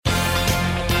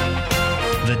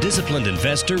The Disciplined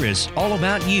Investor is all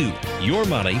about you, your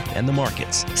money, and the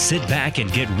markets. Sit back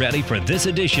and get ready for this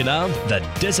edition of the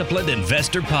Disciplined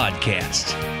Investor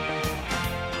Podcast.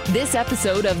 This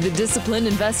episode of The Disciplined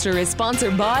Investor is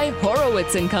sponsored by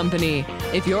Horowitz & Company.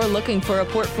 If you're looking for a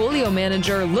portfolio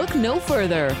manager, look no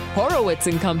further.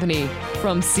 Horowitz & Company.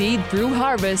 From seed through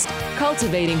harvest,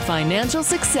 cultivating financial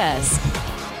success.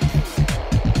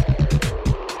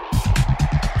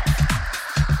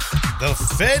 The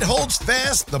Fed holds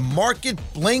fast, the market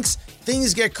blinks,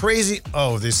 things get crazy.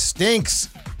 Oh, this stinks.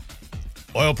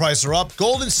 Oil prices are up,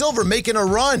 gold and silver making a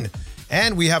run.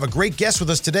 And we have a great guest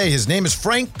with us today. His name is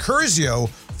Frank Curzio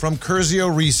from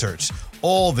Curzio Research.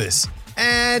 All this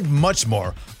and much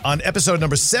more on episode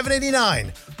number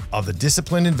 789 of the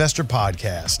Disciplined Investor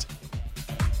Podcast.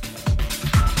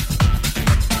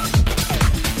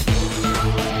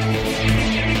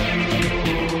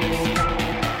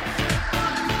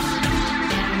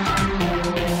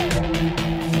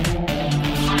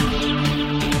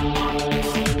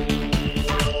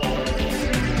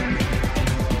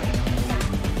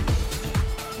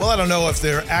 I don't know if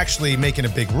they're actually making a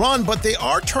big run, but they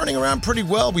are turning around pretty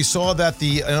well. We saw that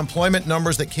the unemployment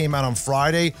numbers that came out on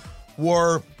Friday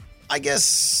were, I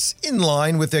guess, in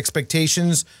line with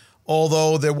expectations,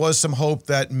 although there was some hope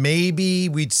that maybe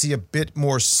we'd see a bit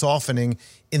more softening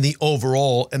in the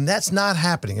overall, and that's not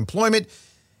happening. Employment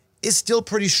is still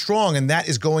pretty strong, and that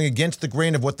is going against the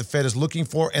grain of what the Fed is looking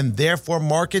for, and therefore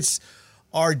markets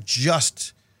are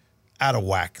just out of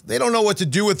whack. They don't know what to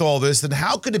do with all this. Then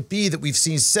how could it be that we've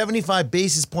seen 75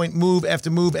 basis point move after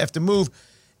move after move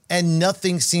and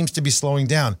nothing seems to be slowing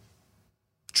down?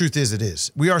 Truth is, it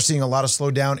is. We are seeing a lot of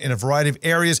slowdown in a variety of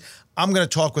areas. I'm going to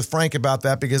talk with Frank about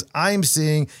that because I'm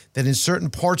seeing that in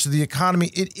certain parts of the economy,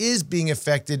 it is being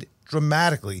affected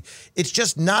dramatically. It's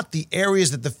just not the areas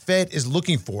that the Fed is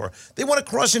looking for. They want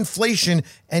to crush inflation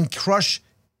and crush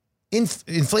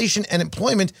inflation and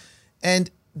employment,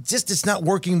 and just it's not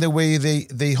working the way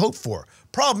they hope for.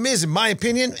 Problem is, in my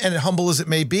opinion, and humble as it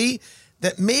may be,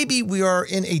 that maybe we are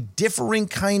in a differing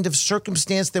kind of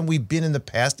circumstance than we've been in the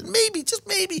past. And maybe, just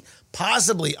maybe,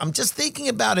 possibly, I'm just thinking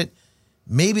about it,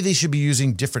 maybe they should be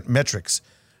using different metrics.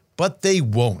 But they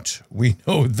won't. We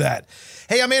know that.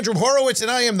 Hey, I'm Andrew Horowitz, and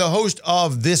I am the host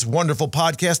of this wonderful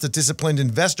podcast, The Disciplined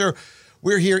Investor.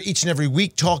 We're here each and every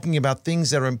week talking about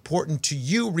things that are important to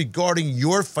you regarding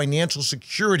your financial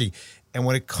security. And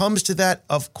when it comes to that,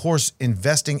 of course,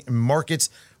 investing in markets,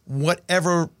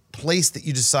 whatever place that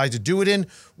you decide to do it in,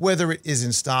 whether it is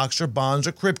in stocks or bonds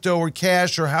or crypto or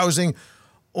cash or housing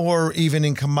or even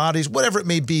in commodities, whatever it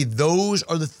may be, those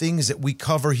are the things that we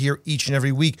cover here each and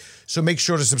every week. So make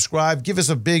sure to subscribe. Give us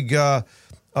a big a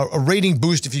rating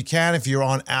boost if you can, if you're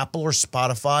on Apple or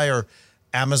Spotify or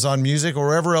Amazon Music or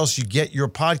wherever else you get your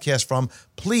podcast from.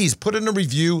 Please put in a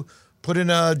review. Put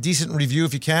in a decent review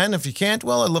if you can. If you can't,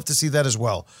 well, I'd love to see that as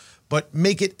well. But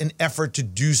make it an effort to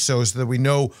do so that we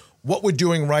know what we're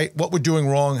doing right, what we're doing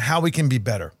wrong, how we can be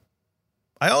better.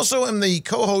 I also am the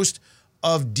co-host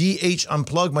of DH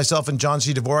Unplugged. Myself and John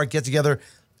C. Dvorak get together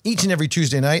each and every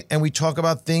Tuesday night, and we talk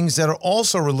about things that are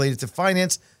also related to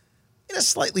finance in a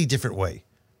slightly different way.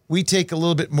 We take a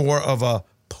little bit more of a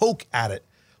poke at it,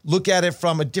 look at it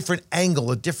from a different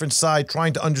angle, a different side,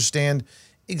 trying to understand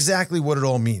exactly what it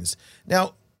all means.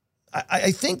 Now,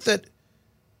 I think that,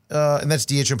 and that's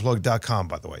dhunplugged.com,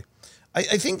 by the way.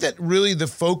 I think that really the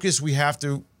focus we have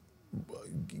to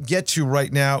get to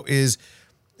right now is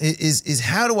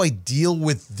how do I deal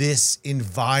with this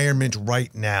environment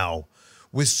right now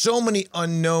with so many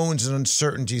unknowns and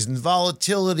uncertainties and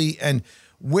volatility, and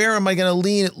where am I going to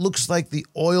lean? It looks like the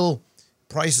oil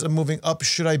prices are moving up.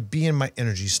 Should I be in my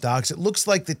energy stocks? It looks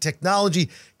like the technology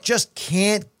just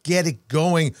can't get it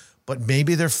going, but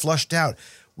maybe they're flushed out.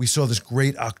 We saw this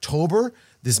great October,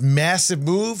 this massive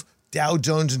move. Dow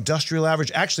Jones Industrial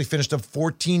Average actually finished up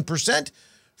 14%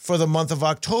 for the month of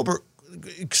October.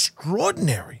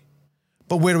 Extraordinary.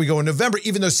 But where do we go in November?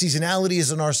 Even though seasonality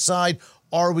is on our side,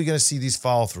 are we going to see these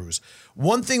follow-throughs?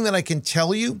 One thing that I can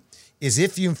tell you is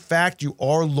if you, in fact, you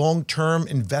are long-term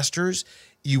investors,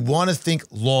 you want to think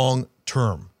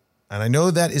long-term. And I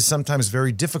know that is sometimes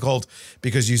very difficult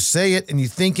because you say it and you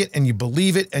think it and you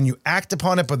believe it and you act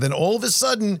upon it, but then all of a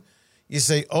sudden you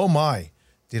say, oh my,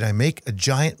 did I make a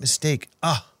giant mistake?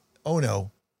 Oh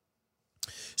no.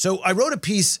 So I wrote a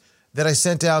piece that I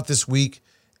sent out this week,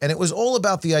 and it was all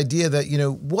about the idea that,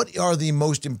 what are the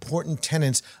most important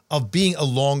tenets of being a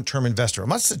long-term investor? I'm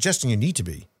not suggesting you need to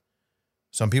be.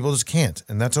 Some people just can't,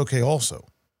 and that's okay also.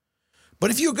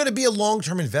 But if you're going to be a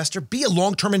long-term investor, be a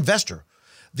long-term investor.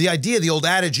 The idea, the old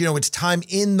adage, it's time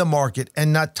in the market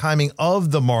and not timing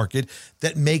of the market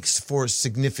that makes for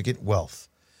significant wealth.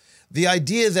 The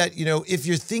idea that, if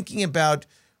you're thinking about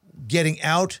getting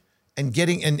out and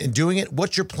doing it,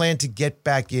 what's your plan to get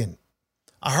back in?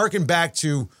 I hearken back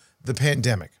to the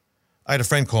pandemic. I had a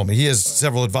friend call me. He has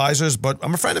several advisors, but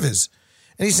I'm a friend of his.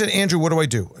 And he said, Andrew, what do I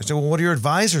do? I said, well, what are your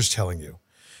advisors telling you?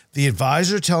 The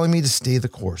advisors are telling me to stay the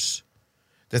course.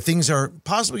 That things are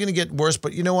possibly going to get worse,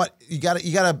 but you know what? You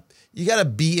gotta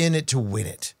be in it to win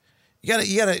it.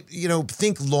 You gotta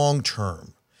think long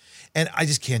term. And I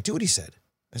just can't do what he said.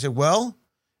 I said, well,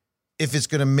 if it's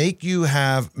going to make you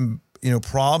have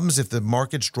problems, if the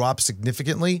markets drop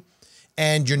significantly,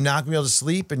 and you're not going to be able to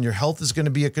sleep, and your health is going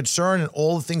to be a concern, and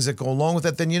all the things that go along with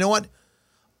that, then you know what?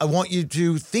 I want you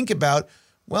to think about,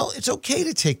 well, it's okay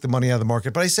to take the money out of the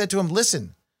market. But I said to him,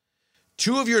 listen,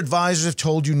 2 of your advisors have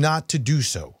told you not to do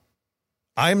so.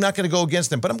 I am not going to go against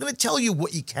them, but I'm going to tell you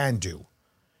what you can do.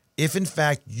 If, in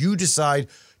fact, you decide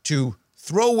to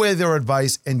throw away their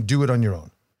advice and do it on your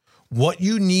own. What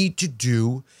you need to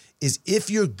do is, if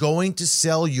you're going to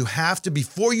sell, you have to,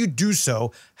 before you do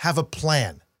so, have a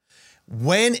plan.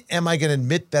 When am I going to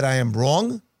admit that I am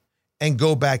wrong and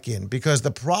go back in? Because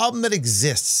the problem that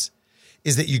exists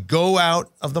is that you go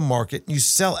out of the market, you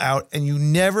sell out, and you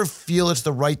never feel it's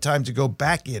the right time to go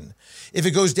back in. If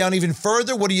it goes down even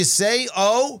further, what do you say?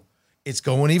 Oh, it's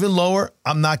going even lower.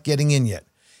 I'm not getting in yet.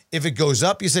 If it goes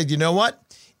up, you say, you know what?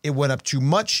 It went up too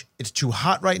much. It's too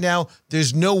hot right now.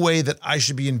 There's no way that I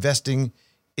should be investing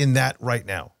in that right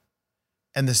now.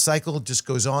 And the cycle just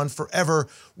goes on forever,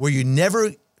 where you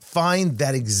never find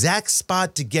that exact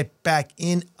spot to get back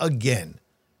in again.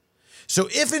 So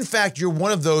if, in fact, you're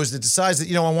one of those that decides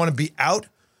that, I want to be out,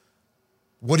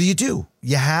 what do?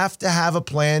 You have to have a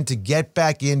plan to get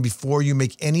back in before you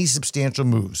make any substantial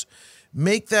moves.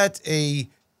 Make that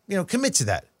commit to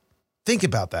that. Think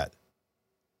about that.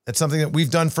 That's something that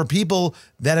we've done for people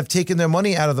that have taken their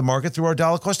money out of the market through our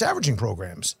dollar cost averaging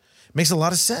programs. Makes a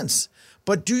lot of sense.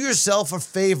 But do yourself a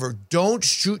favor. Don't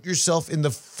shoot yourself in the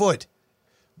foot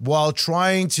while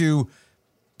trying to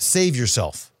save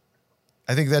yourself.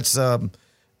 I think that's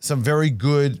some very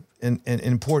good and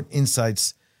important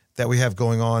insights that we have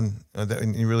going on that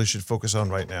you really should focus on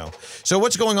right now. So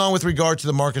what's going on with regard to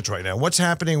the markets right now? What's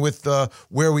happening with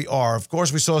where we are? Of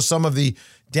course, we saw some of the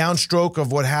downstroke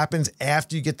of what happens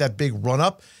after you get that big run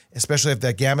up, especially after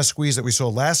that gamma squeeze that we saw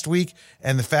last week.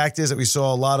 And the fact is that we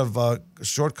saw a lot of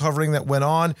short covering that went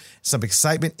on, some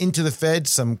excitement into the Fed,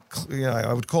 some,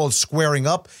 I would call it squaring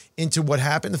up into what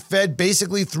happened. The Fed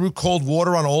basically threw cold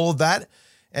water on all of that,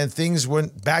 and things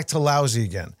went back to lousy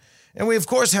again. And we, of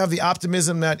course, have the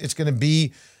optimism that it's going to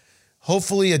be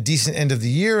hopefully a decent end of the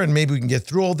year, and maybe we can get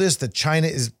through all this, that China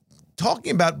is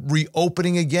talking about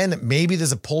reopening again, that maybe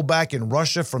there's a pullback in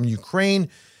Russia from Ukraine.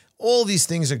 All these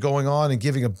things are going on and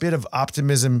giving a bit of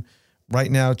optimism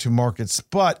right now to markets.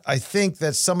 But I think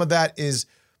that some of that is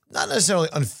not necessarily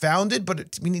unfounded,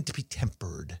 but we need to be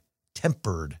tempered.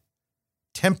 Temper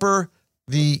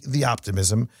the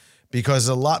optimism, because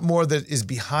a lot more that is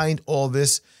behind all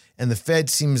this. And the Fed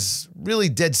seems really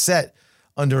dead set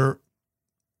under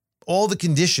all the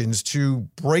conditions to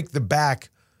break the back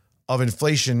of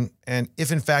inflation. And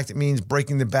if, in fact, it means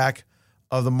breaking the back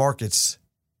of the markets,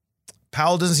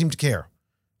 Powell doesn't seem to care.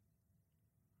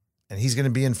 And he's going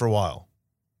to be in for a while.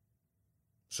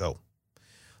 So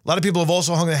a lot of people have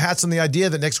also hung their hats on the idea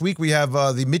that next week we have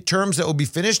the midterms that will be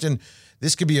finished, and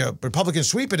this could be a Republican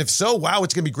sweep. And if so, wow,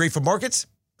 it's going to be great for markets.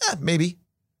 Maybe.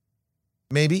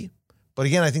 But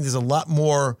again, I think there's a lot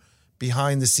more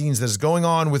behind the scenes that is going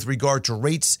on with regard to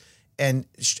rates and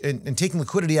taking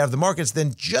liquidity out of the markets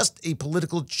than just a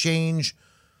political change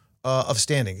of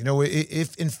standing.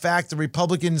 If in fact the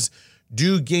Republicans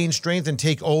do gain strength and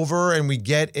take over, and we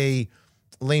get a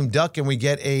lame duck and we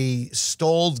get a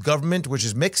stalled government, which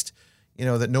is mixed,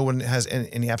 that no one has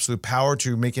any absolute power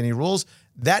to make any rules,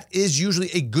 that is usually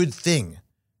a good thing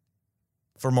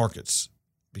for markets,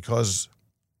 because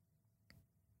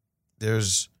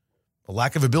there's a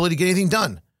lack of ability to get anything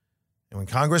done. And when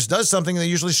Congress does something, they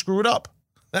usually screw it up.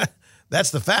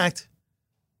 That's the fact.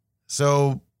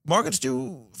 So markets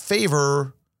do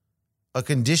favor a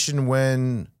condition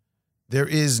when there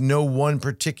is no one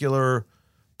particular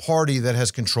party that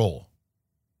has control.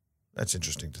 That's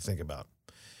interesting to think about.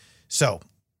 So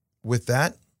with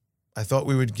that, I thought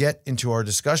we would get into our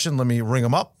discussion. Let me ring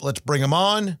them up. Let's bring them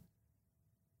on.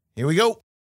 Here we go.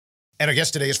 And our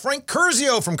guest today is Frank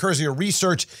Curzio from Curzio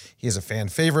Research. He is a fan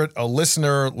favorite, a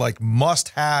listener must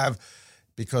have,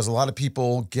 because a lot of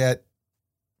people get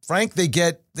Frank, they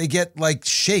get like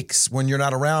shakes when you're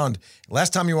not around.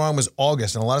 Last time you were on was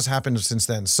August, and a lot has happened since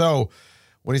then. So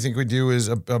what do you think we do is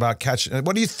about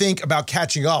what do you think about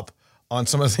catching up on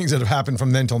some of the things that have happened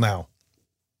from then till now?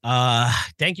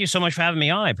 Thank you so much for having me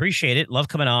on. I appreciate it. Love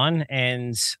coming on.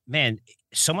 And man,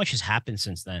 so much has happened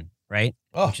since then, right?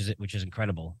 Oh. Which is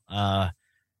incredible.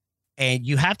 And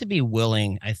you have to be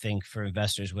willing, I think, for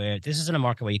investors where this isn't a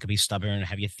market where you could be stubborn and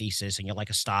have your thesis and you're like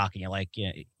a stock and you're like,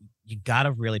 you got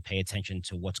to really pay attention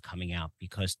to what's coming out,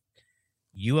 because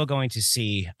you are going to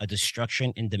see a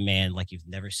destruction in demand like you've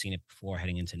never seen it before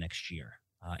heading into next year.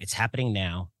 It's happening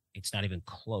now. It's not even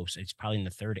close. It's probably in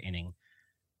the third inning.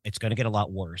 It's going to get a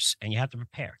lot worse, and you have to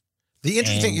prepare. The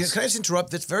interesting, can I just interrupt?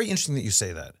 That's very interesting that you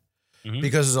say that, Mm-hmm.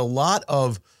 because there's a lot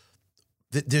of,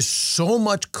 there's so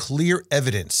much clear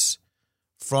evidence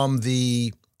from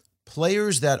the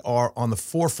players that are on the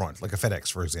forefront, like a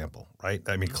FedEx, for example, right?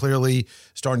 I mean, clearly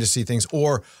starting to see things,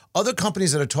 or other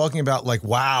companies that are talking about like,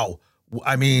 wow,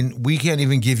 I mean, we can't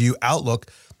even give you outlook,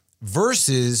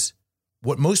 versus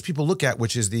what most people look at,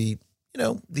 which is the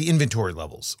inventory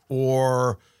levels,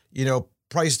 or,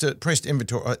 price to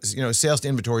inventory, sales to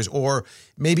inventories, or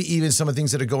maybe even some of the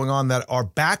things that are going on that are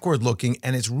backward looking.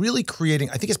 And it's really I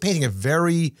think it's painting a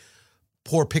very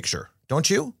poor picture. Don't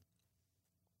you?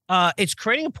 It's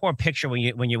creating a poor picture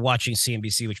when you're watching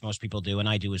CNBC, which most people do, and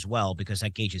I do as well, because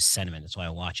that gauges sentiment. That's why I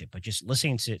watch it. But just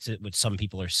listening to what some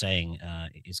people are saying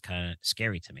is kind of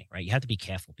scary to me, right? You have to be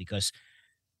careful, because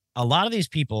a lot of these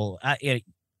people,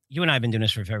 you and I have been doing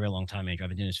this for a very, very long time, Andrew. I've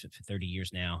been doing this for 30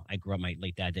 years now. I grew up, my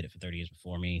late dad did it for 30 years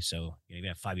before me. So even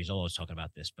at 5 years old, I was talking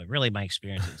about this. But really, my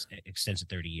experience extends to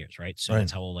 30 years, right? So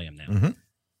that's how old I am now. Mm-hmm.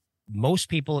 Most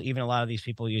people, even a lot of these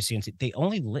people you see, they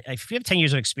only, if you have 10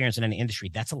 years of experience in any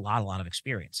industry, that's a lot of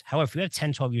experience. However, if you have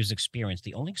 10, 12 years of experience,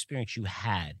 the only experience you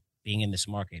had being in this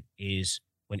market is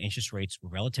when interest rates were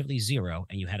relatively zero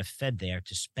and you had a Fed there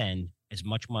to spend as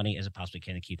much money as it possibly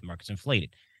can to keep the markets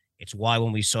inflated. It's why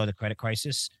when we saw the credit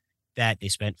crisis, that they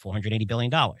spent $480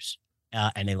 billion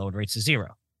and they lowered rates to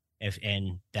zero.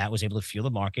 And that was able to fuel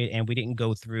the market, and we didn't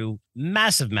go through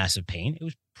massive pain. It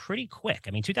was pretty quick.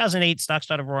 I mean, 2008, stocks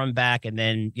started roaring back, and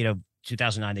then,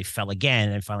 2009, they fell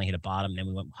again and finally hit a bottom, and then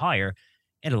we went higher.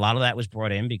 And a lot of that was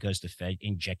brought in because the Fed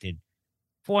injected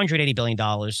 $480 billion.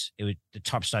 The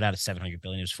top started out at $700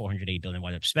 billion. It was $480 billion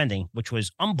wound up spending, which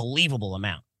was unbelievable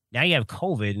amount. Now you have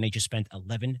COVID, and they just spent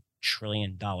 $11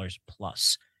 trillion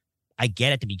plus. I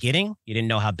get at the beginning, you didn't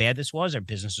know how bad this was. Our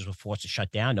businesses were forced to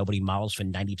shut down. Nobody models for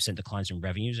 90% declines in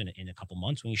revenues in a couple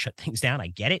months when you shut things down. I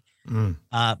get it.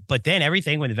 But then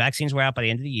everything, when the vaccines were out by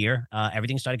the end of the year,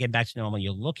 everything started getting back to normal.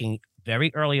 You're looking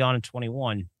very early on in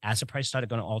 21, asset prices started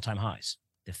going to all-time highs.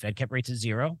 The Fed kept rates at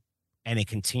zero, and they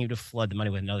continued to flood the money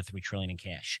with another $3 trillion in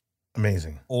cash.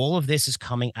 Amazing. All of this is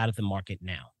coming out of the market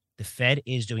now. The Fed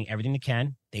is doing everything they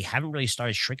can. They haven't really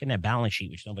started shrinking their balance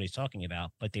sheet, which nobody's talking about,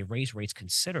 but they raised rates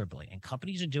considerably, and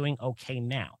companies are doing okay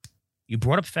now. You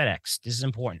brought up FedEx. This is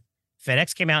important.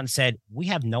 FedEx came out and said, we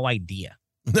have no idea.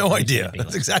 No idea.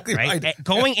 That's exactly right.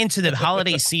 Going into the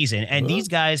holiday season, and these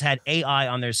guys had AI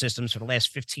on their systems for the last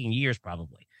 15 years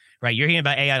probably, right? You're hearing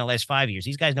about AI in the last 5 years.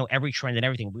 These guys know every trend and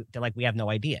everything. They're like, we have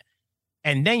no idea.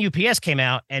 And then UPS came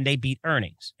out and they beat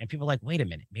earnings. And people are like, wait a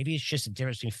minute, maybe it's just a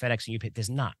difference between FedEx and UPS.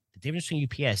 There's not. The difference between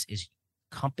UPS is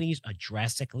companies are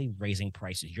drastically raising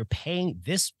prices. You're paying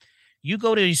this. You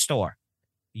go to the store,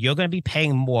 you're going to be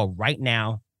paying more right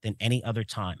now than any other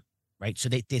time, right? So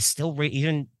they're still,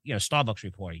 even, Starbucks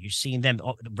reported, you're seeing them,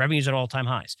 revenues at all-time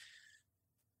highs.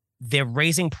 They're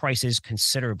raising prices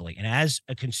considerably. And as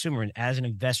a consumer and as an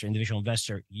investor, individual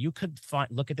investor, you could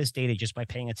look at this data just by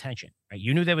paying attention, right?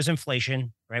 You knew there was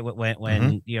inflation, right?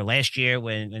 When last year,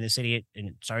 when this idiot,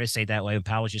 and sorry to say it that way,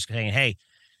 Powell was just saying, hey,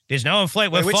 there's no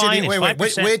inflation. We're fine.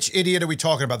 Which idiot are we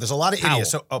talking about? There's a lot of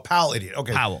idiots. Powell idiot.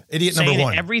 Okay. Powell. Idiot number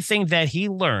one. Everything that he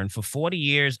learned for 40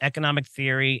 years, economic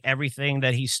theory, everything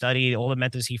that he studied, all the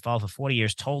methods he followed for 40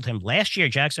 years, told him last year,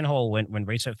 Jackson Hole, when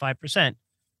rates are at 5%,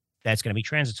 that's going to be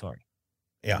transitory.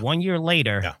 Yeah. 1 year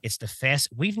later, it's the fast.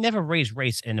 We've never raised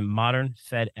rates in the modern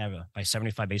Fed ever by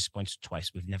 75 basis points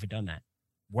twice. We've never done that.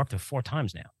 We're up to 4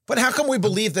 times now. But how come we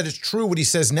believe that it's true what he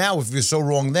says now if he was so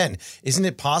wrong then? Isn't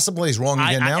it possible he's wrong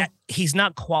again now? He's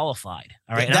not qualified.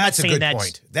 All right. That's a good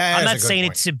point. I'm not saying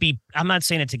it to be. I'm not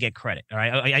saying it to get credit. All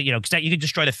right. Because you can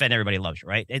destroy the Fed and everybody loves you.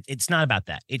 Right. It's not about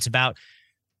that. It's about,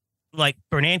 like,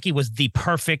 Bernanke was the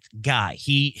perfect guy.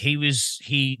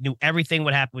 He knew everything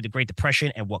what happened with the Great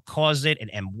Depression and what caused it,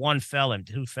 and M1 fell and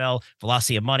M2 fell,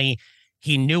 velocity of money.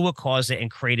 He knew what caused it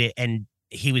and created, and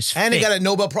he was and he got a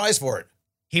Nobel Prize for it.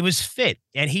 He was fit,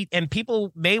 and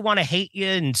people may want to hate you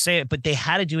and say it, but they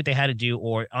had to do what they had to do,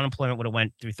 or unemployment would have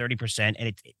went through 30%.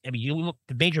 And you look,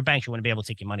 the major banks, you wouldn't be able to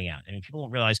take your money out. I mean, people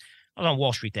don't realize I was on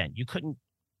Wall Street then. You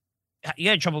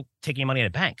had trouble taking your money out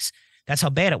of banks. That's how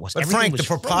bad it was. But Everything Frank, was the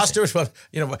preposterous,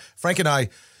 Frank and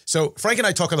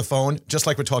I talk on the phone just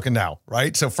like we're talking now,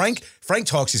 right? So Frank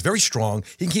talks. He's very strong.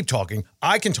 He can keep talking.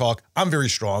 I can talk. I'm very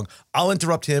strong. I'll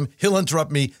interrupt him. He'll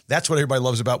interrupt me. That's what everybody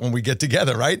loves about when we get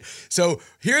together, right? So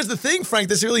here's the thing, Frank.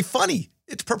 This is really funny.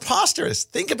 It's preposterous.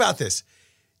 Think about this.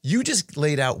 You just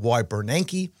laid out why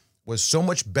Bernanke was so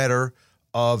much better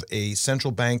of a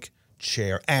central bank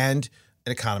chair and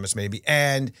an economist maybe,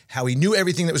 and how he knew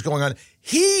everything that was going on.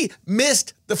 He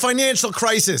missed the financial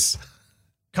crisis.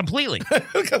 Completely.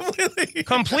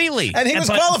 Completely. And he was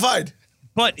qualified.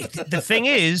 But the thing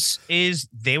is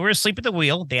they were asleep at the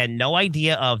wheel. They had no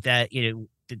idea of that,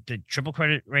 the triple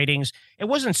credit ratings. It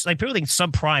wasn't like people think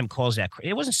subprime caused that.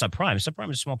 It wasn't subprime. Subprime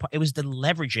was a small part. It was the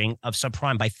leveraging of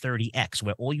subprime by 30x,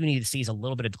 where all you need to see is a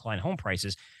little bit of decline in home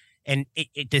prices. And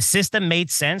the system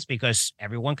made sense because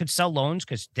everyone could sell loans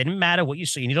because it didn't matter what you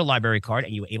saw. You need a library card,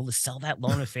 and you were able to sell that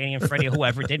loan to Fannie and Freddie or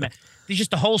whoever. It didn't matter.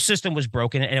 The whole system was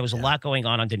broken, and there was a lot going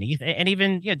on underneath. And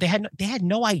even they had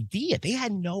no idea. They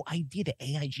had no idea that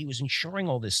AIG was insuring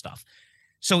all this stuff.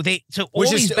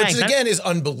 Which again is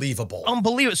unbelievable.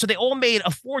 Unbelievable. So they all made a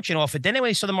fortune off it. Then when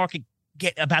they saw the market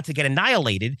about to get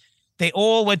annihilated, they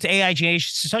all went to AIG.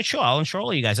 So sure, I'll insure all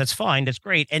of you guys. That's fine. That's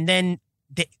great. And then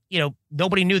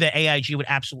nobody knew that AIG would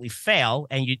absolutely fail,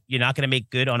 and you're not going to make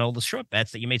good on all the short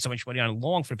bets that you made so much money on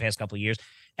long for the past couple of years,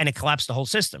 and it collapsed the whole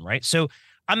system, right? So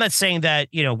I'm not saying that,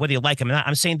 whether you like him or not,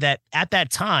 I'm saying that at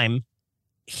that time,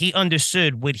 he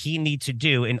understood what he needed to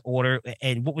do in order,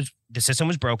 and the system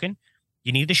was broken.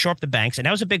 You needed to shore up the banks, and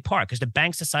that was a big part because the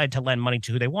banks decided to lend money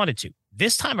to who they wanted to.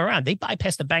 This time around, they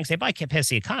bypassed the banks, they bypassed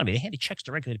the economy, they handed checks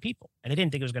directly to people, and they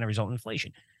didn't think it was going to result in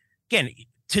inflation. Again,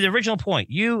 to the original point,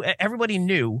 everybody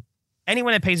knew,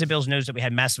 anyone that pays the bills knows that we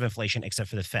had massive inflation except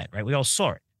for the Fed, right? We all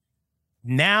saw it.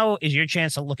 Now is your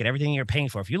chance to look at everything you're paying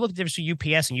for. If you look at the difference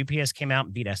between UPS, and UPS came out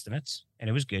and beat estimates, and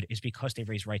it was good, it's because they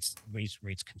raised rates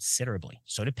considerably.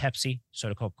 So did Pepsi, so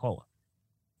did Coca-Cola.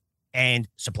 And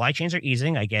supply chains are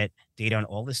easing. I get data on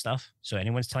all this stuff. So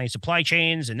anyone's telling you supply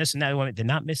chains and this and that, they're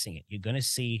not missing it. You're going to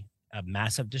see a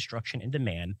massive destruction in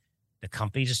demand. Some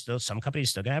companies are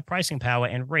still going to have pricing power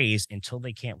and raise until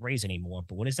they can't raise anymore.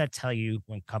 But what does that tell you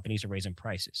when companies are raising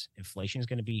prices? Inflation is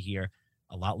going to be here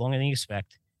a lot longer than you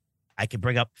expect. I could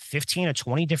bring up 15 or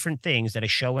 20 different things that are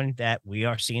showing that we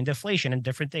are seeing deflation in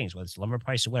different things, whether it's lumber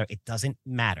price or whatever. It doesn't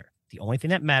matter. The only thing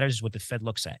that matters is what the Fed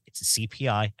looks at. It's the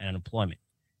CPI and unemployment.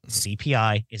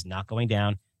 CPI is not going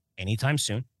down anytime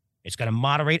soon. It's going to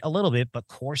moderate a little bit, but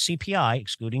core CPI,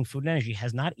 excluding food and energy,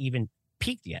 has not even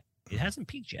peaked yet. It hasn't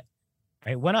peaked yet.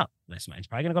 Right? It went up last month. It's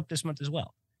probably going to go up this month as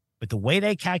well. But the way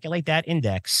they calculate that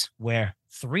index, where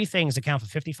three things account for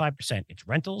 55%, it's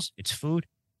rentals, it's food,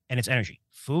 and it's energy.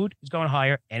 Food is going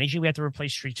higher. Energy, we have to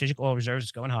replace strategic oil reserves.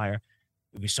 It's going higher.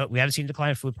 We haven't seen a decline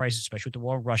in food prices, especially with the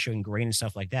war in Russia and grain and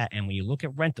stuff like that. And when you look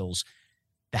at rentals,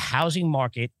 the housing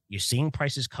market, you're seeing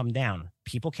prices come down.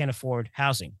 People can't afford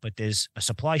housing, but there's a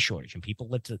supply shortage, and people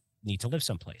need to live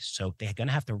someplace. So they're going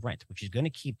to have to rent, which is going to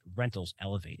keep rentals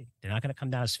elevated. They're not going to come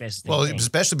down as fast as they think.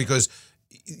 Especially because,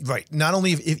 right, not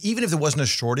only even if there wasn't a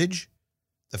shortage,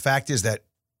 the fact is that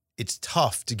it's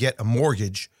tough to get a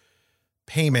mortgage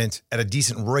payment at a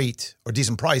decent rate or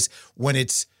decent price when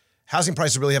housing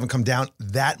prices really haven't come down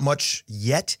that much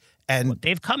yet. And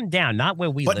they've come down, not where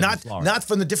we live in Florida. Not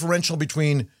from the differential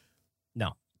between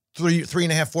 3.5%,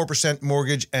 4%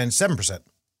 mortgage and 7%.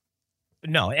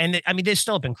 No, and I mean, they're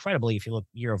still up incredibly if you look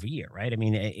year over year, right? I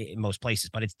mean, in most places,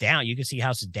 but it's down. You can see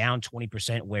houses down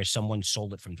 20% where someone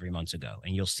sold it from 3 months ago,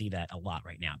 and you'll see that a lot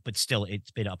right now. But still,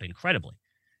 it's been up incredibly.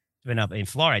 It's been up in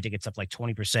Florida. I think it's up like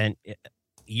 20%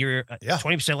 year,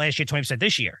 20% last year, 20%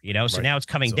 this year. So right. Now it's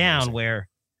coming down amazing. Where.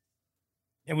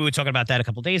 And we were talking about that a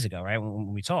couple of days ago, right?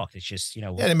 When we talked, it's just, Yeah,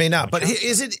 it may not. But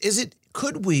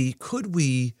could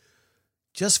we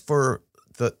just for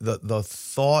the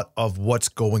thought of what's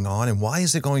going on and why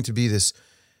is there going to be this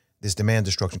demand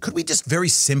destruction? Could we just very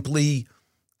simply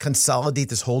consolidate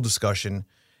this whole discussion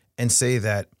and say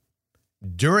that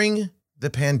during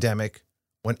the pandemic,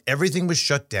 when everything was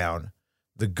shut down,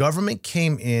 the government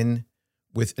came in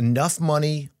with enough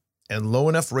money and low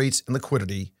enough rates and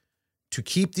liquidity to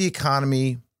keep the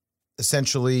economy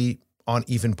essentially on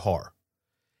even par.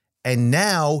 And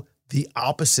now the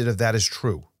opposite of that is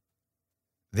true.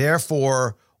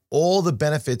 Therefore, all the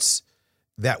benefits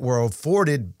that were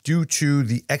afforded due to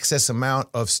the excess amount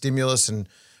of stimulus and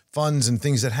funds and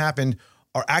things that happened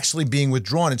are actually being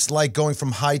withdrawn. It's like going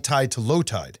from high tide to low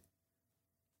tide.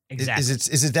 Exactly.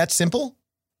 Is it that simple?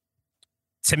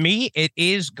 To me, it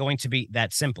is going to be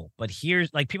that simple. But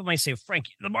here's, like, people might say, Frank,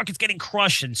 the market's getting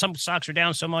crushed and some stocks are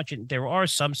down so much. And there are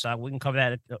some stocks, we can cover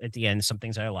that at the end, some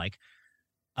things I like.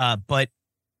 But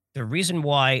the reason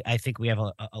why I think we have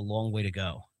a long way to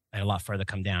go and a lot further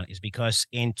come down is because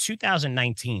in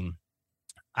 2019,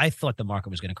 I thought the market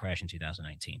was going to crash in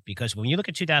 2019. Because when you look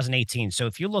at 2018, so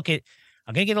if you look at,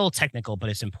 I'm going to get a little technical, but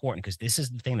it's important because this is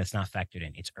the thing that's not factored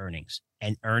in. It's earnings,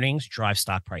 and earnings drive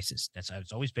stock prices. That's how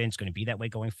it's always been. It's going to be that way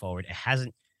going forward. It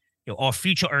hasn't, all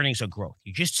future earnings or growth.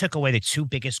 You just took away the two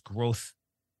biggest growth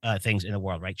things in the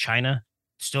world, right? China,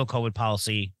 still COVID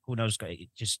policy. Who knows?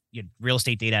 Just real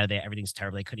estate data out of there. Everything's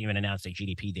terrible. They couldn't even announce their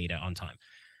GDP data on time,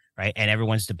 right? And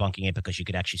everyone's debunking it because you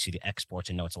could actually see the exports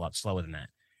and know it's a lot slower than that.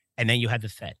 And then you had the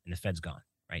Fed, and the Fed's gone,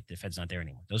 right? The Fed's not there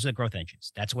anymore. Those are the growth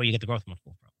engines. That's where you get the growth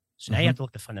multiple from. So now you have to look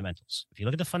at the fundamentals. If you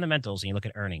look at the fundamentals and you look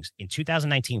at earnings, in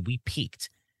 2019, we peaked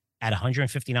at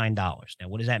 $159. Now,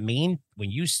 what does that mean?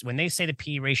 When they say the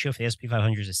P/E ratio for the S&P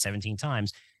 500 is 17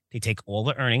 times, they take all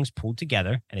the earnings pooled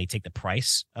together and they take the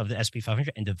price of the S&P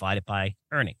 500 and divide it by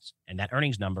earnings. And that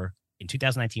earnings number in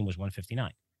 2019 was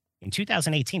 159. In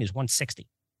 2018 is 160.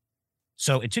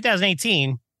 So in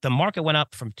 2018, the market went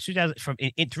up through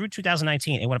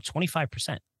 2019, it went up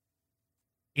 25%,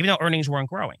 even though earnings weren't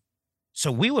growing. So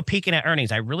we were peaking at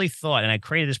earnings. I really thought, and I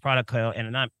created this product, and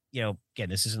I'm not, again,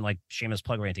 this isn't like shameless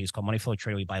plug or anything. It's called Money Flow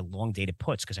Trader. We buy long dated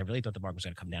puts because I really thought the market was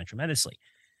going to come down tremendously.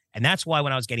 And that's why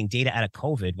when I was getting data out of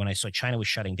COVID, when I saw China was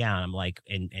shutting down, I'm like,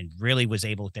 and really was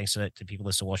able, thanks to people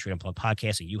listen to Wall Street Unplugged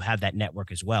podcast, and you have that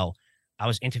network as well. I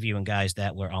was interviewing guys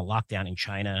that were on lockdown in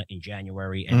China in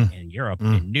January and Europe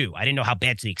and knew. I didn't know how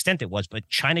bad to the extent it was, but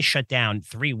China shut down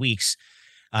 3 weeks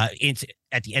at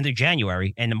the end of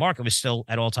January, and the market was still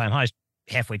at all-time highs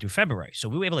halfway through February. So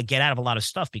we were able to get out of a lot of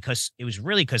stuff because it was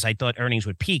really because I thought earnings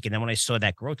would peak. And then when I saw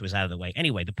that growth was out of the way.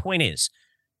 Anyway, the point is,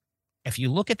 if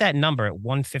you look at that number at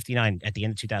 159 at the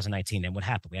end of 2019, then what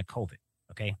happened? We had COVID.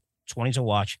 Okay. 20s a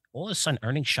watch. All of a sudden,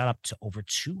 earnings shot up to over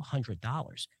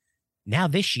 $200. Now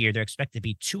this year, they're expected to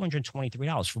be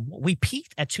 $223 from what we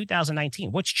peaked at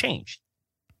 2019. What's changed?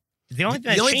 The only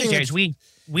thing that changed there is we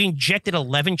injected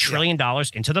 $11 trillion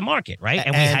into the market, right?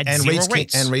 And we had zero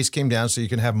rates. And rates came down, so you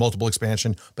can have multiple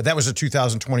expansion. But that was a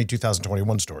 2020,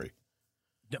 2021 story.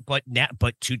 But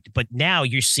now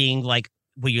you're seeing like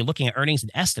where you're looking at earnings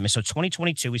and estimates. So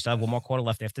 2022, we still have one more quarter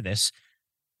left after this.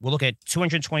 We'll look at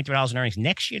 $223 in earnings.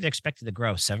 Next year, they're expected to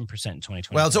grow 7% in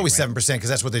 2020. Well, it's always 7% because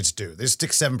that's what they just do. They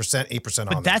stick 7%, 8% on.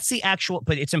 But that's the actual.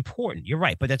 But it's important. You're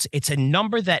right. But it's a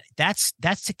number that's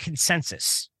the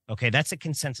consensus. Okay, that's a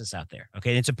consensus out there. Okay,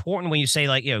 and it's important when you say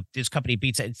like this company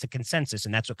beats it. It's a consensus,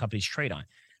 and that's what companies trade on.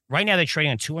 Right now, they're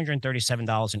trading on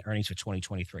 $237 in earnings for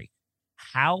 2023.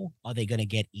 How are they going to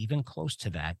get even close to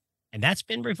that? And that's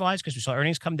been revised because we saw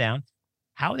earnings come down.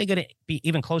 How are they going to be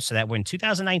even close to that? When in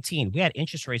 2019, we had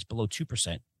interest rates below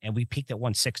 2%, and we peaked at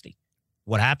 160.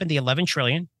 What happened? The 11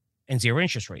 trillion and zero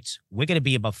interest rates. We're going to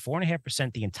be above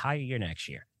 4.5% the entire year next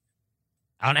year.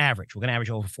 On average, we're going to average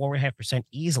over 4.5%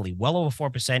 easily, well over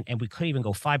 4%, and we could even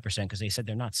go 5% because they said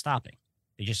they're not stopping.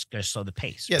 They're just going to slow the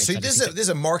pace. Yeah, right? so this is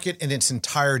a market in its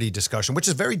entirety discussion, which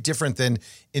is very different than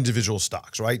individual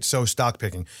stocks, right? So stock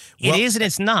picking. It is and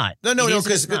it's not. No,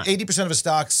 because 80% of a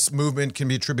stock's movement can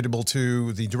be attributable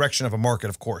to the direction of a market,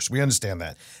 of course. We understand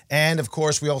that. And, of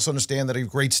course, we also understand that a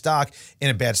great stock in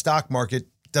a bad stock market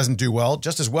doesn't do well,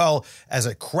 just as well as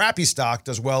a crappy stock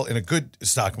does well in a good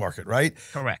stock market, right?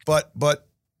 Correct. But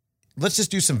let's just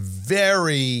do some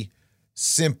very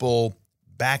simple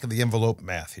back of the envelope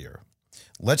math here.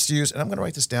 Let's use, and I'm going to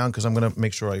write this down because I'm going to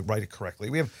make sure I write it correctly.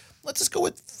 Let's just go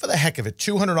with, for the heck of it,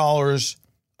 $200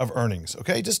 of earnings.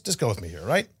 Okay, just go with me here,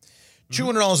 right?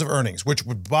 $200 of earnings, which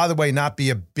would, by the way, not be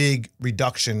a big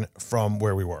reduction from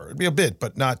where we were. It'd be a bit,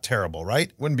 but not terrible,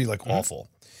 right? Wouldn't be like awful.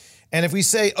 And if we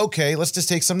say, okay, let's just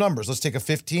take some numbers. Let's take a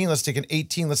 15, let's take an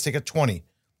 18, let's take a 20.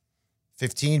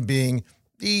 15 being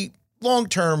the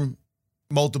long-term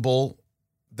multiple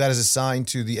that is assigned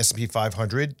to the S&P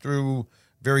 500 through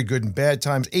very good and bad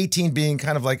times. 18 being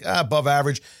kind of like above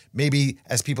average, maybe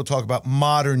as people talk about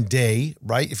modern day,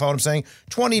 right? You follow what I'm saying?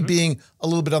 20 being a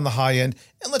little bit on the high end.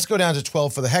 And let's go down to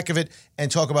 12 for the heck of it and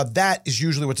talk about that is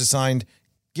usually what's assigned,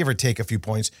 give or take a few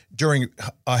points, during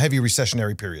heavy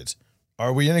recessionary periods.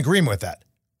 Are we in agreement with that?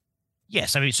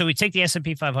 Yes. I mean, so we take the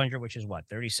S&P 500, which is what,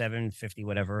 3750,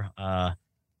 whatever.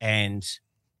 And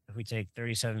if we take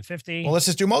 3750. Well, let's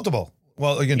just do multiple.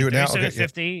 Well, you can do it now.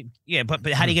 3750. Okay, yeah, but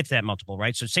how do you get to that multiple,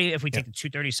 right? So say if we take the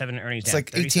 237 earnings it's down,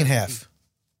 like 18 half.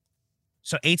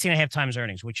 So 18 and a half times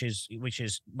earnings, which is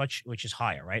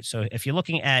higher, right? So if you're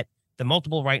looking at the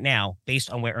multiple right now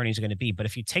based on where earnings are going to be, but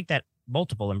if you take that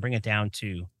multiple and bring it down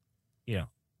to,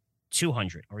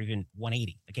 200 or even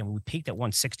 180, again, we peaked at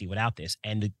 160 without this,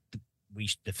 and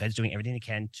the Fed's doing everything they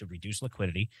can to reduce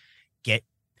liquidity,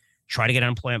 try to get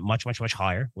unemployment much, much, much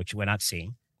higher, which we're not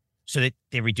seeing, so that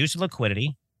they reduce the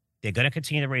liquidity. They're going to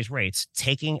continue to raise rates,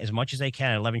 taking as much as they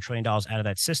can, $11 trillion out of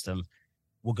that system.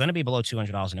 We're going to be below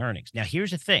 $200 in earnings. Now,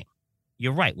 here's the thing.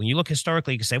 You're right. When you look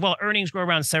historically, you can say, well, earnings grow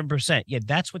around 7%. Yeah,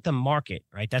 that's what the market,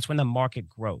 right? That's when the market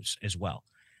grows as well.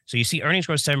 So you see earnings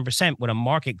grow 7% with a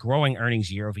market growing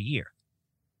earnings year over year.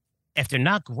 If they're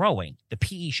not growing, the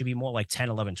PE should be more like 10,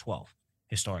 11, 12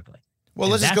 historically. Well,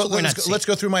 let's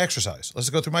go through my exercise.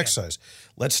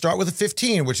 Let's start with a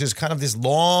 15, which is kind of this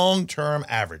long-term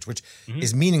average, which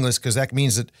is meaningless because that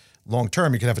means that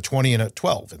long-term you can have a 20 and a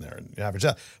 12 in there and average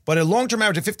out. But a long-term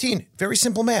average of 15, very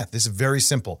simple math. This is very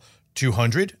simple.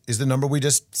 200 is the number we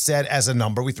just said as a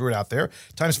number. We threw it out there.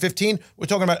 Times 15, we're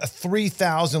talking about a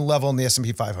 3,000 level in the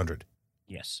S&P 500.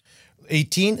 Yes.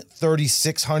 18,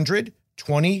 3,600,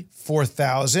 20,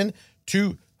 4,000,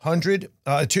 200,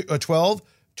 12,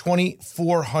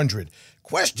 2,400.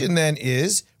 Question then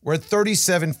is, we're at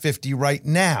 3,750 right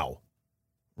now,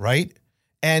 right?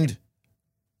 And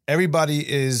everybody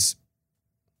is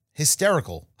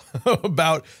hysterical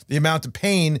about the amount of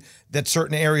pain that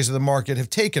certain areas of the market have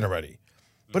taken already.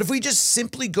 But if we just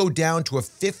simply go down to a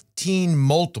 15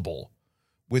 multiple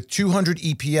with 200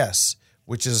 EPS,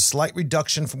 which is a slight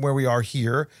reduction from where we are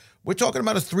here, we're talking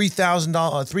about a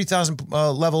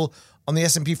 $3,000 level on the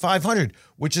S&P 500,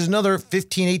 which is another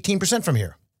 15, 18% from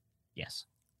here. Yes.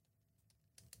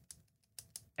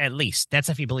 At least. That's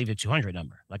if you believe the 200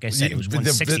 number. Like I said, it was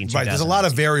 160 in 2000. Right, there's a lot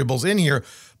of variables in here.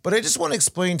 But I just want to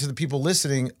explain to the people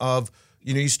listening of,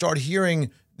 you start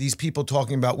hearing these people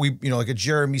talking about, like a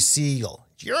Jeremy Siegel.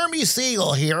 Jeremy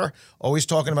Siegel here, always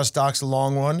talking about stocks the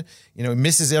long run.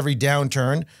 Misses every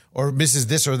downturn or misses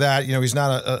this or that. He's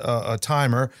not a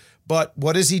timer. But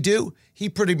what does he do? He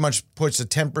pretty much puts a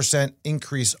 10%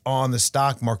 increase on the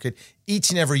stock market each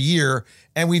and every year.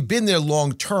 And we've been there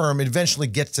long term. It eventually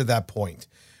gets to that point.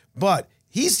 But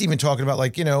he's even talking about we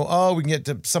can get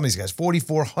to some of these guys,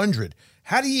 4,400.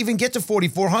 How do you even get to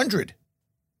 4,400?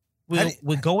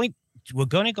 We're going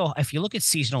to go, if you look at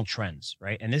seasonal trends,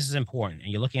 right? And this is important.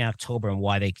 And you're looking at October and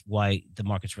why the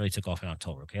markets really took off in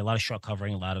October. Okay. A lot of short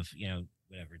covering, a lot of,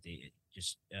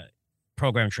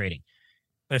 program trading.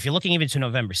 But if you're looking even to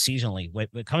November seasonally, when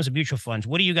it comes to mutual funds,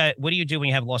 what do you do when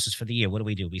you have losses for the year? What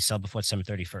do? We sell before December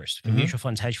 31st. For mutual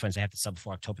funds, hedge funds, they have to sell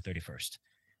before October 31st.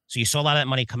 So you saw a lot of that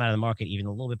money come out of the market even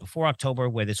a little bit before October,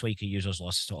 where this way you could use those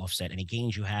losses to offset any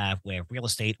gains you have, where real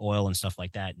estate, oil, and stuff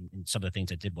like that, and some of the things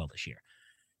that did well this year.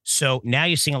 So now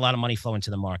you're seeing a lot of money flow into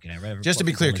the market. Just to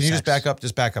be clear, can you just back up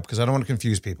because I don't want to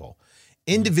confuse people.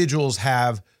 Individuals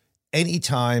have any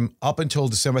time up until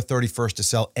December 31st to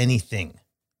sell anything.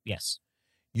 Yes.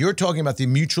 You're talking about the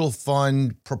mutual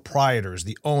fund proprietors,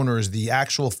 the owners, the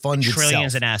actual fund itself.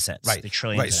 Trillions in assets. Right. The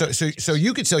trillions. Right. So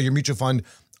you could sell your mutual fund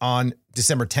on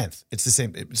December 10th. It's the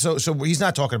same. So he's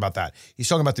not talking about that. He's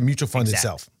talking about the mutual fund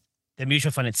itself. The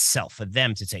mutual fund itself for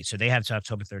them to take. So they have to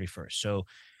October 31st.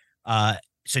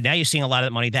 So now you're seeing a lot of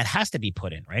that money that has to be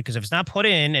put in, right? Because if it's not put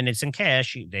in and it's in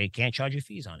cash, they can't charge you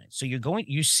fees on it. So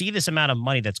you see this amount of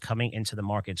money that's coming into the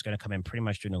market. It's going to come in pretty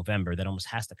much through November. That almost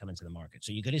has to come into the market.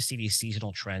 So you're going to see these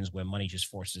seasonal trends where money just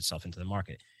forces itself into the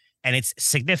market. And it's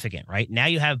significant, right? Now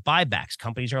you have buybacks.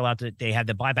 Companies are allowed they have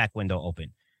the buyback window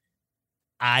open.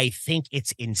 I think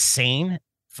it's insane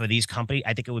for these companies.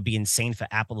 I think it would be insane for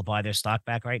Apple to buy their stock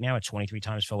back right now at 23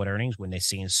 times forward earnings when they're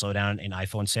seeing slowdown in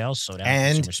iPhone sales, slowdown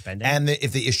in consumer spending. And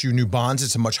if they issue new bonds,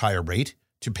 it's a much higher rate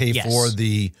to pay for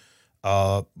the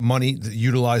money,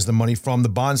 utilize the money from the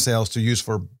bond sales to use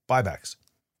for buybacks.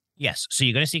 Yes. So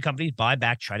you're going to see companies buy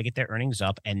back, try to get their earnings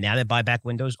up. And now that buyback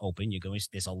window is open,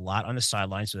 there's a lot on the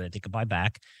sidelines so that they can buy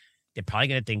back. They're probably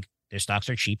going to think their stocks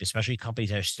are cheap, especially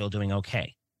companies that are still doing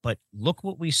okay. But look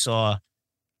what we saw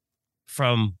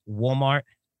from Walmart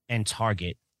and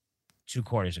Target 2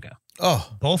 quarters ago.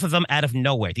 Oh, both of them out of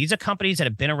nowhere. These are companies that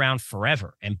have been around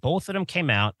forever. And both of them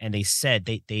came out and they said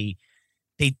they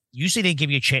usually they give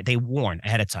you a chance. They warn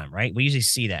ahead of time, right? We usually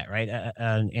see that, right?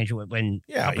 Andrew, when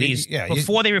companies,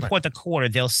 before they report the quarter,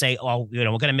 they'll say, oh, we're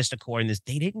going to miss the quarter.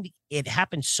 And it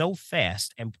happened so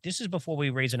fast. And this is before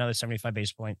we raise another 75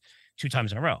 basis point 2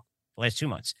 times in a row, the last 2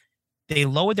 months. They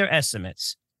lowered their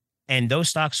estimates and those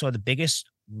stocks saw the biggest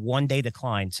one-day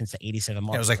decline since the 87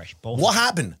 market crash. What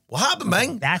happened? What happened,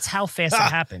 man? That's how fast it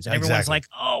happens. And everyone's like,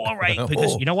 oh, all right.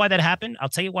 Because you know why that happened? I'll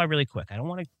tell you why really quick. I don't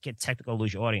want to get technical,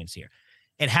 lose your audience here.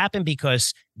 It happened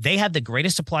because they had the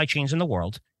greatest supply chains in the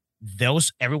world.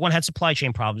 Everyone had supply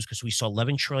chain problems because we saw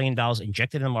 $11 trillion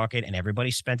injected in the market and everybody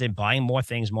spent it buying more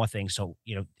things. So,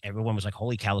 everyone was like,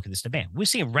 holy cow, look at this demand. We're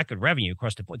seeing record revenue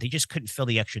across the board. They just couldn't fill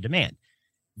the extra demand.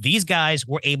 These guys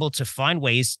were able to find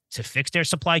ways to fix their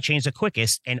supply chains the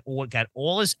quickest and got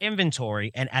all this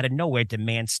inventory, and out of nowhere,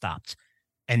 demand stopped.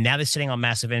 And now they're sitting on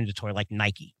massive inventory like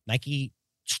Nike. Nike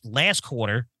last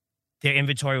quarter, their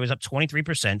inventory was up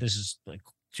 23%. This is like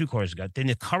 2 quarters ago. Then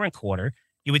the current quarter,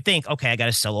 you would think, okay, I got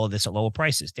to sell all this at lower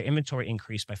prices. Their inventory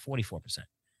increased by 44%,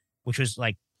 which was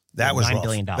like that was $9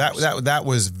 billion. That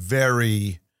was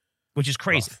very, which is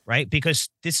crazy, rough. Right? Because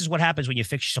this is what happens when you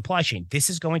fix your supply chain. This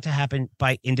is going to happen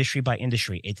by industry.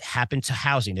 It happened to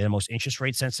housing. They're the most interest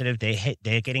rate sensitive.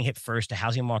 They're getting hit first. The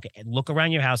housing market. And look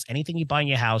around your house. Anything you buy in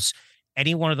your house,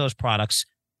 any one of those products,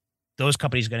 those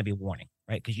companies are going to be warning,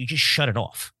 right? Because you just shut it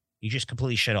off. You just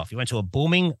completely shut off. You went to a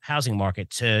booming housing market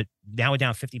to now we're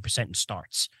down 50% in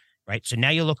starts, right? So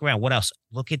now you look around. What else?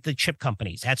 Look at the chip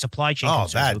companies. Had supply chain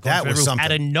concerns. That was something.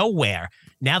 Out of nowhere.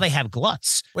 Now they have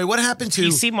gluts. Wait, what happened to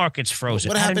PC market's frozen?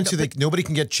 What happened to nobody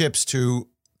can get chips to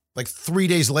like 3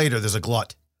 days later? There's a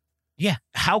glut. Yeah,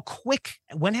 how quick?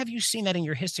 When have you seen that in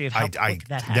your history of how quick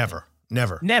that happened?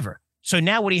 Never. So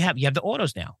now what do you have? You have the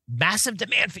autos now. Massive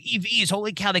demand for EVs.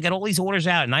 Holy cow, they got all these orders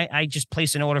out. And I just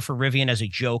placed an order for Rivian as a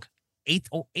joke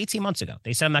 18 months ago.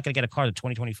 They said I'm not going to get a car to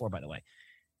 2024, by the way.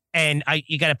 And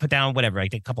you got to put down whatever,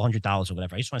 like a couple $100 or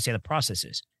whatever. I just want to say the process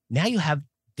is. Now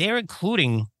they're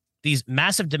including these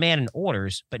massive demand and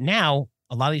orders, but now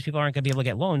a lot of these people aren't going to be able to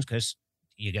get loans because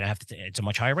you're going to have to, it's a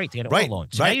much higher rate to get an auto loan.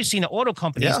 So now you've seen the auto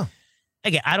companies. Yeah.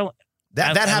 Again,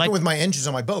 That happened with my engines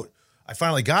on my boat. I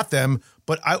finally got them,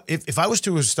 but if I was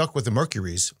to have stuck with the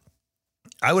Mercuries,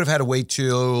 I would have had to wait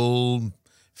till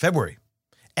February.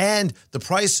 And the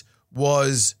price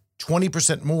was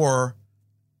 20% more,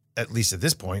 at least at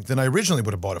this point, than I originally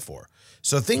would have bought it for.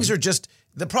 So things are just,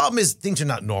 the problem is things are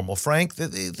not normal, Frank.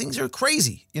 Things are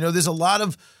crazy. There's a lot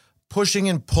of pushing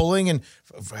and pulling. And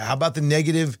how about the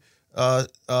negative, the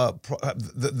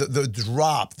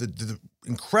drop, the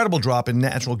incredible drop in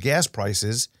natural gas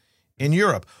prices in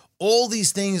Europe? All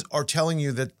these things are telling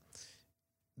you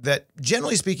that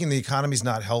generally speaking, the economy is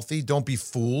not healthy. Don't be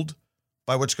fooled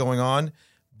by what's going on.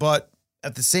 But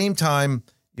at the same time,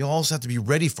 you also have to be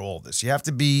ready for all this. You have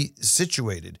to be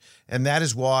situated. And that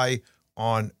is why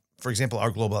for example,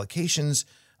 our global allocations,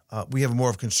 we have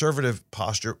more of a conservative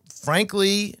posture.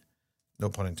 Frankly, no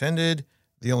pun intended,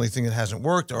 the only thing that hasn't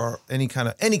worked are any kind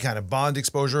of bond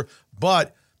exposure.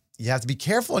 But you have to be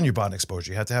careful on your bond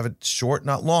exposure. You have to have it short,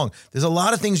 not long. There's a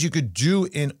lot of things you could do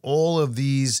in all of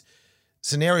these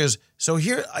scenarios. So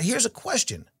here's a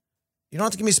question. You don't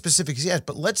have to give me specifics yet,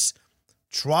 but let's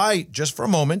try just for a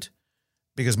moment,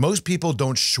 because most people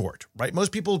don't short, right?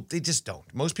 Most people, they just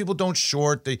don't. Most people don't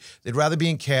short. They'd rather be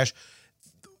in cash.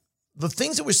 The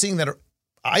things that we're seeing that are,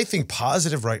 I think,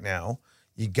 positive right now,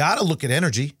 you got to look at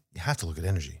energy. You have to look at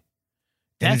energy.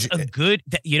 That's a good,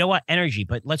 you know what, energy.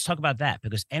 But let's talk about that,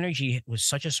 because energy was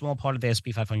such a small part of the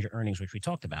S&P 500 earnings, which we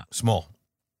talked about. Small.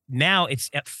 Now it's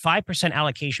at 5%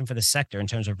 allocation for the sector in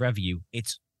terms of revenue.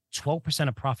 It's 12%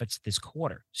 of profits this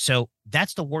quarter. So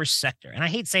that's the worst sector. And I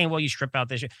hate saying, well, you strip out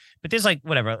this, but there's like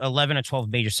 11 or 12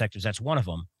 major sectors. That's one of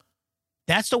them.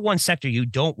 That's the one sector you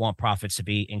don't want profits to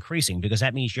be increasing, because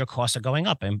that means your costs are going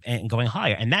up and going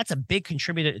higher. And that's a big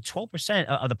contributor. 12%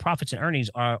 of the profits and earnings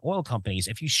are oil companies.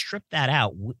 If you strip that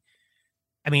out,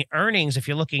 I mean, earnings, if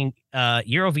you're looking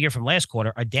year over year from last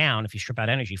quarter, are down. If you strip out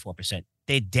energy, 4%.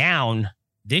 They're down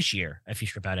this year if you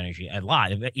strip out energy a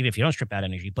lot, even if you don't strip out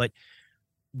energy. But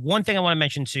one thing I want to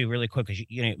mention too, really quick, because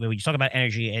when you talk about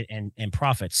energy and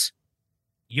profits,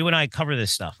 you and I cover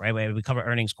this stuff, right? We cover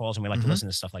earnings calls and we like to listen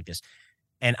to stuff like this.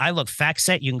 And I look,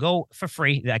 FactSet, you can go for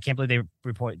free. I can't believe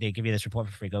they give you this report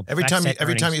for free. Go every time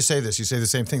you say this, you say the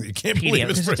same thing. That you can't believe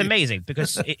it's free. It's amazing,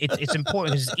 because it's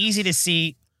important, because it's easy to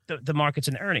see the markets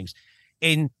and the earnings.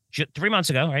 In 3 months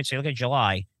ago, right? So you look at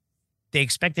July, they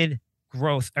expected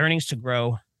earnings to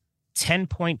grow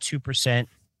 10.2%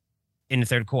 in the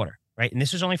third quarter, right? And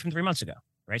this was only from 3 months ago,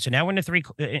 right? So now we're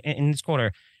in this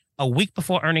quarter, a week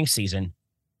before earnings season.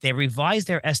 They revised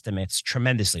their estimates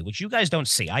tremendously, which you guys don't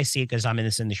see. I see it because I'm in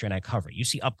this industry and I cover it. You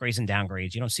see upgrades and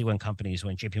downgrades. You don't see when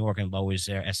JP Morgan lowers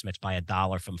their estimates by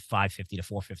 $1 from $5.50 to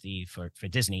 $4.50 for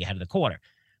Disney ahead of the quarter.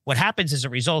 What happens is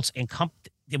it results in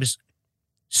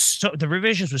the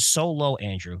revisions was so low,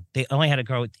 Andrew. They only had to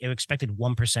grow. They expected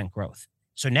 1% growth.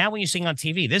 So now when you're seeing on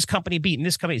TV, this company beat, and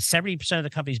this company, 70% of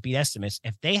the companies beat estimates.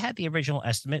 If they had the original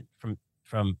estimate from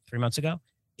 3 months ago,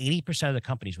 80% of the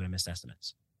companies would have missed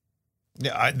estimates.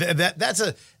 Yeah,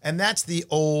 that's the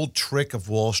old trick of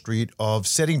Wall Street of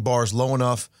setting bars low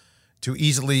enough to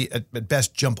easily, at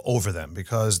best, jump over them,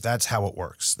 because that's how it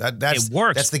works. It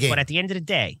works. That's the game. But at the end of the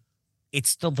day, it's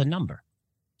still the number.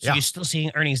 So you're still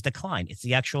seeing earnings decline. It's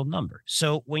the actual number.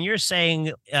 So when you're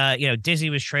saying,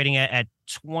 Disney was trading at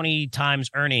 20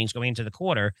 times earnings going into the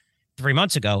quarter 3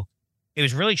 months ago, it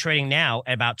was really trading now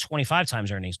at about 25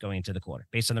 times earnings going into the quarter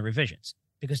based on the revisions,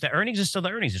 because the earnings is still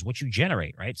the earnings, is what you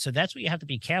generate, right? So that's what you have to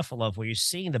be careful of, where you're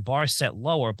seeing the bar set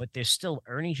lower, but there's still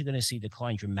earnings you're going to see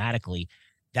decline dramatically.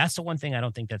 That's the one thing I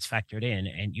don't think that's factored in,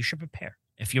 and you should prepare.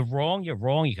 If you're wrong, you're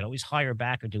wrong. You can always hire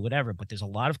back or do whatever, but there's a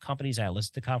lot of companies I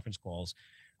listen to conference calls.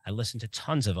 I listen to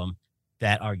tons of them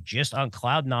that are just on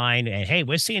cloud nine, and hey,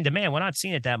 we're seeing demand. We're not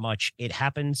seeing it that much. It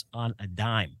happens on a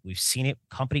dime. We've seen it.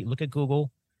 Look at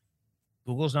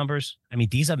Google's numbers. I mean,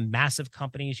 these are massive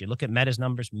companies. You look at Meta's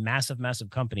numbers, massive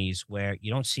companies where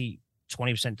you don't see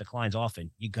 20% declines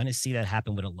often. You're going to see that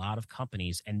happen with a lot of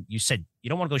companies. And you said you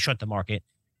don't want to go short the market,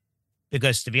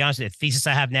 because, to be honest, the thesis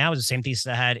I have now is the same thesis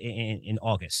I had in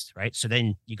August, right? So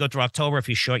then you go through October. If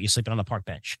you're short, you're sleeping on the park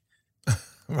bench.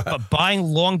 Right. But buying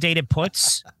long dated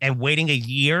puts and waiting a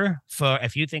year for,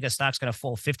 if you think a stock's going to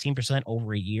fall 15%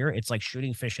 over a year, it's like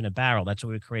shooting fish in a barrel. That's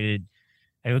what we created.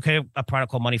 And we created a product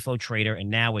called Money Flow Trader, and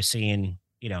now we're seeing,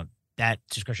 that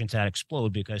subscription to that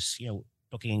explode, because,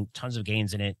 booking tons of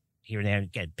gains in it here and there.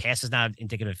 Again, past is not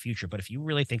indicative of future, but if you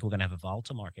really think we're going to have a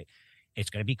volatile market, it's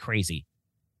going to be crazy.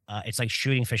 It's like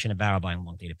shooting fish in a barrel buying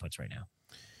long dated puts right now.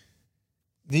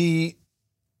 The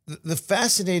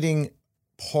fascinating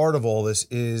part of all this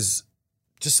is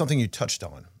just something you touched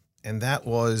on, and that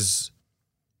was,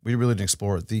 we really didn't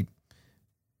explore it, the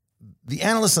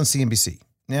analysts on CNBC.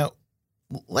 Now,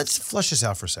 let's flesh this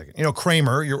out for a second.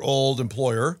 Kramer, your old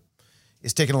employer,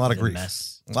 is taking a lot of grief.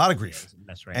 A lot of grief.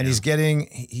 Right and now. He's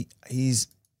getting, he's,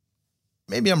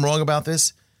 maybe I'm wrong about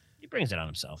this. He brings it on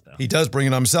himself, though. He does bring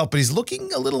it on himself, but he's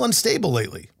looking a little unstable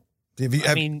lately.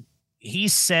 He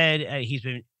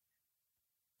said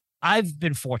I've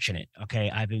been fortunate,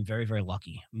 okay? I've been very, very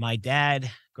lucky. My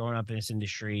dad, growing up in this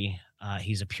industry,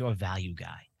 he's a pure value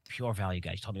guy. He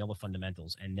told me all the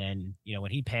fundamentals. And then,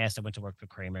 when he passed, I went to work for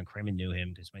Kramer, and Kramer knew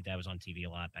him because my dad was on TV a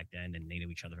lot back then, and they knew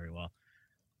each other very well.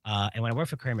 And when I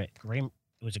worked for Kramer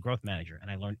was a growth manager,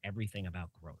 and I learned everything about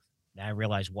growth. Now I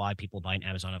realized why people buy in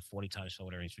Amazon at 40 times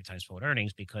forward earnings, 3 times forward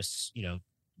earnings, because,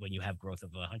 when you have growth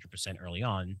of 100% early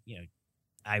on,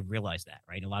 I realized that,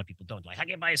 right? And a lot of people don't. Like, how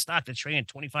can I buy a stock that's trading at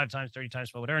 25 times, 30 times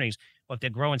forward earnings? Well, if they're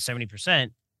growing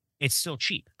 70%, it's still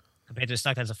cheap compared to a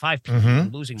stock that's a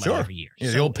 5P, losing money every year. Yeah,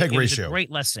 so the old PEG ratio. It's a great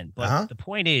lesson. But the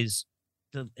point is,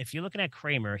 if you're looking at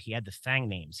Kramer, he had the FANG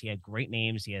names. He had great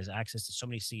names. He has access to so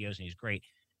many CEOs, and he's great.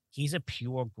 He's a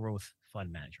pure growth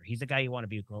fund manager. He's the guy you want to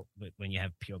be when you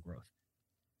have pure growth.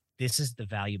 This is the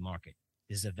value market.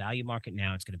 This is a value market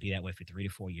now. It's going to be that way for 3 to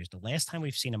 4 years. The last time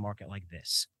we've seen a market like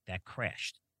this that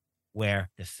crashed, where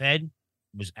the Fed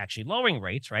was actually lowering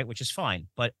rates, right, which is fine.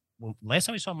 But last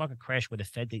time we saw a market crash where the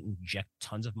Fed didn't inject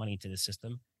tons of money into the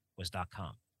system was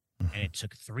 .com. And it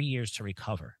took 3 years to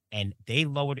recover. And they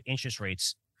lowered interest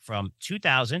rates from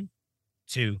 2000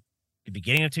 to the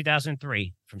beginning of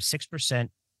 2003 from 6%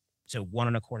 to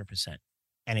 1.25%.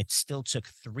 And it still took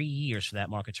 3 years for that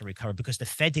market to recover because the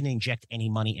Fed didn't inject any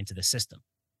money into the system.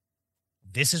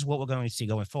 This is what we're going to see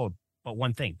going forward. But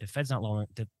one thing, the Fed's not lowering.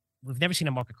 We've never seen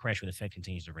a market crash where the Fed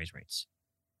continues to raise rates.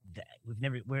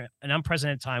 We're an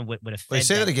unprecedented time with a Fed. Wait,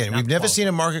 say that again. We've never seen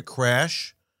a market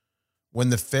crash when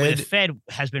the Fed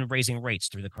has been raising rates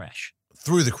through the crash.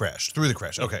 Through the crash.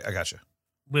 Okay, I got you.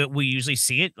 We usually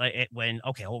see it when,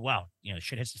 okay, oh, wow,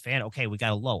 shit hits the fan. Okay, we got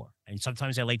to lower. And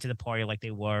sometimes they're late to the party like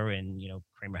they were. And,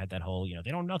 Kramer had that whole, they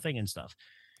don't know nothing and stuff.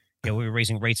 We were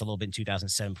raising rates a little bit in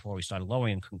 2007 before we started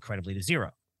lowering incredibly to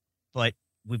zero. But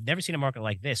we've never seen a market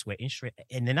like this where interest rate,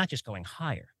 and they're not just going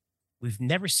higher. We've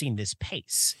never seen this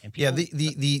pace. And people,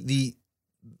 the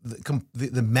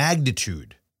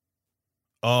magnitude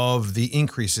of the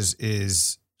increases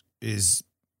is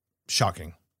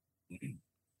shocking.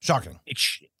 Shocking.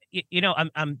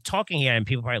 I'm talking here, and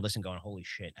people probably listen, going, "Holy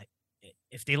shit!"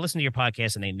 If they listen to your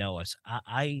podcast and they know us,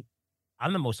 I'm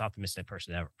the most optimistic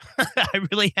person ever. I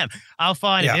really am. I'll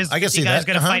find I can see guys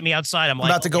going to fight me outside. I'm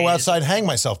about to go outside and hang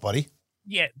myself, buddy.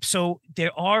 Yeah. So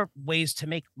there are ways to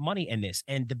make money in this,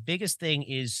 and the biggest thing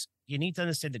is you need to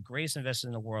understand the greatest investors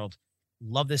in the world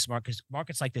love this market because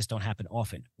markets like this don't happen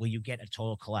often where you get a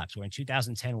total collapse. Where in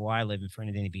 2010, where I live in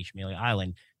Fernandina Beach, Amelia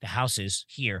Island, the houses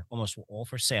here almost were all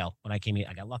for sale. When I came here,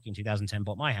 I got lucky in 2010,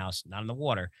 bought my house, not in the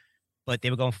water, but they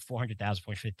were going for $400,000,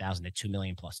 $450,000 to $2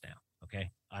 million plus now.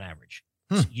 Okay. On average.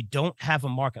 So you don't have a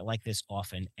market like this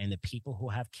often, and the people who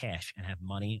have cash and have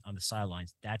money on the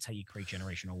sidelines, that's how you create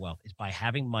generational wealth, is by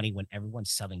having money when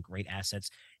everyone's selling great assets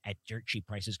at dirt cheap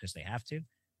prices because they have to.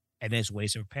 And there's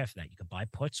ways to prepare for that. You can buy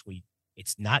puts where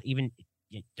it's not even,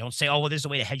 you don't say, oh, well, there's a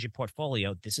way to hedge your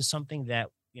portfolio. This is something that,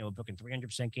 booking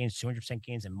 300% gains, 200%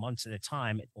 gains in months at a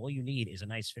time. All you need is a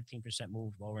nice 15%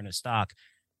 move lower in a stock,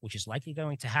 which is likely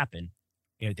going to happen.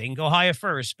 They can go higher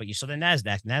first, but you saw the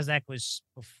NASDAQ. NASDAQ was,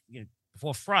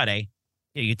 before Friday,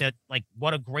 you thought, like,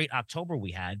 what a great October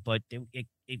we had, but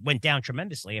it went down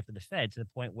tremendously after the Fed to the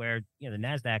point where, the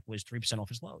NASDAQ was 3% off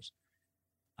its lows.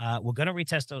 We're going to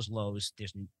retest those lows.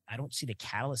 I don't see the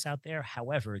catalyst out there.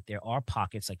 However, there are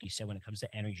pockets, like you said, when it comes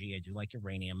to energy. I do like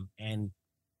uranium, and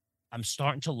I'm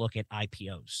starting to look at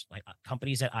IPOs, like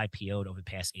companies that IPO'd over the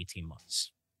past 18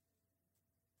 months.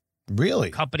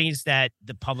 Really? Companies that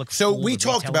the public. So we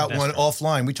talked about one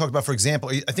offline. We talked about, for example,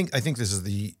 I think this is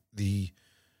the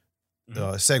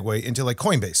segue into like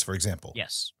Coinbase, for example.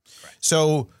 Yes. Correct.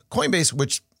 So Coinbase,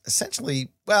 which essentially,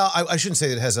 well, I shouldn't say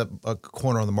that it has a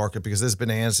corner on the market, because there's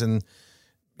Binance and,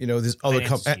 there's other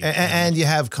companies, and you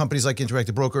have companies like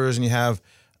Interactive Brokers, and you have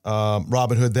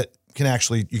Robinhood that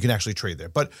you can actually trade there.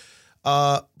 But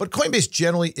Coinbase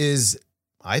generally is,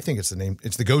 I think it's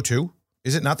the go-to.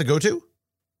 Is it not the go-to?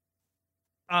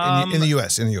 In the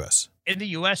U.S. In the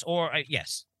U.S. or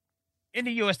yes. In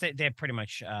the U.S., they're pretty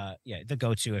much, the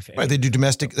go-to. Right, they do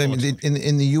domestic. I mean,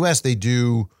 in the U.S., they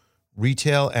do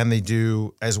retail, and they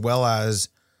do as well as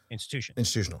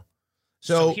institutional.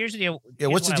 So here's the deal.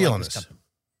 What's the deal on this?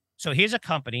 So here's a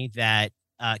company that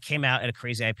came out at a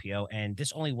crazy IPO, and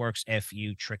this only works if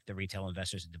you trick the retail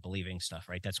investors into believing stuff,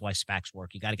 right? That's why SPACs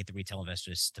work. You got to get the retail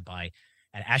investors to buy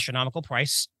at an astronomical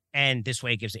price. And this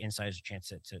way it gives the insiders a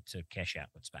chance to cash out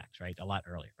with SPACs, right? A lot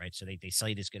earlier, right? So they sell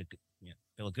you this good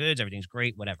bill of goods, everything's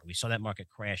great, whatever. We saw that market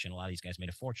crash, and a lot of these guys made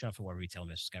a fortune off of where retail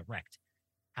investors got wrecked.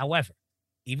 However,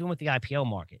 even with the IPO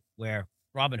market, where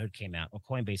Robinhood came out or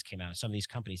Coinbase came out, some of these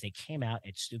companies, they came out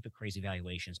at stupid, crazy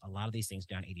valuations. A lot of these things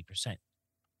down 80%.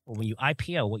 Well, when you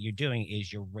IPO, what you're doing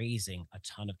is you're raising a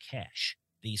ton of cash.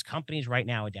 These companies right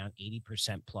now are down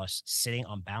 80% plus, sitting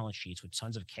on balance sheets with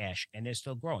tons of cash, and they're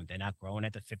still growing. They're not growing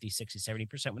at the 50, 60,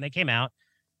 70% when they came out.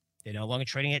 They're no longer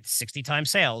trading at 60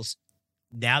 times sales.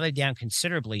 Now they're down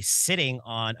considerably, sitting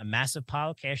on a massive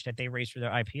pile of cash that they raised for their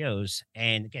IPOs.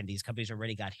 And again, these companies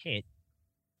already got hit.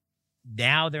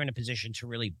 Now they're in a position to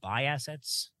really buy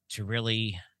assets, to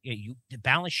really, the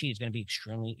balance sheet is going to be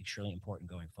extremely, extremely important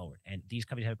going forward. And these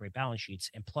companies have great balance sheets.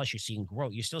 And plus, you're seeing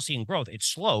growth. You're still seeing growth. It's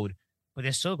slowed, but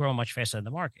they're still growing much faster than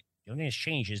the market. The only thing that's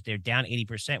changed is they're down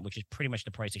 80%, which is pretty much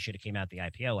the price they should have came out the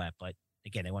IPO at. But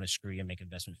again, they want to screw you and make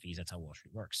investment fees. That's how Wall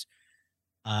Street works.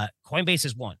 Coinbase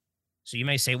is one. So you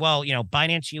may say, well,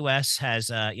 Binance US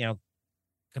has,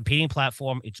 competing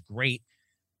platform. It's great.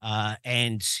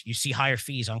 And you see higher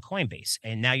fees on Coinbase.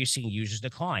 And now you're seeing users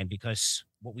decline, because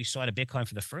what we saw at Bitcoin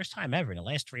for the first time ever in the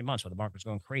last 3 months, where the market was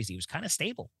going crazy, it was kind of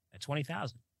stable at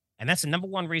 20,000. And that's the number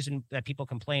one reason that people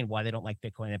complain why they don't like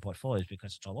Bitcoin in their portfolios,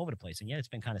 because it's all over the place. And yet it's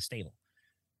been kind of stable.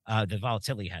 The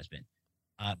volatility has been.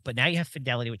 But now you have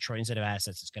Fidelity with trillions of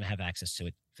assets that's going to have access to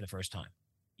it for the first time.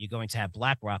 You're going to have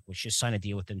BlackRock, which just signed a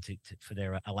deal with them for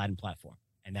their Aladdin platform.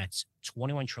 And that's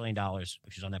 $21 trillion,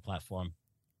 which is on that platform.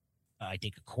 I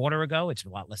think a quarter ago, it's a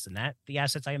lot less than that, the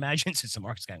assets, I imagine, since the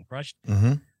market's gotten crushed.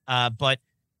 Mm-hmm. But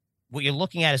what you're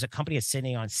looking at is a company that's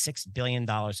sitting on $6 billion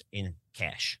in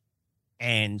cash.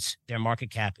 And their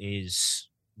market cap is,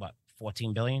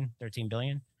 14 billion, 13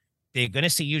 billion? They're going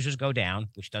to see users go down,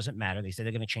 which doesn't matter. They said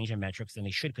they're going to change their metrics, and they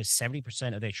should, because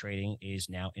 70% of their trading is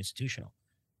now institutional.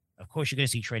 Of course, you're going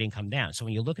to see trading come down. So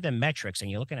when you look at the metrics and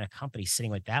you're looking at a company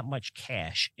sitting with that much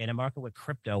cash in a market with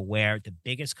crypto, where the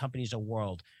biggest companies in the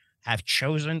world have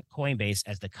chosen Coinbase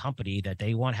as the company that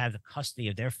they want to have the custody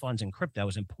of their funds in crypto,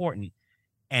 is important.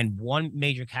 And one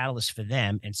major catalyst for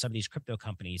them and some of these crypto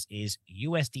companies is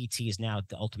USDT is now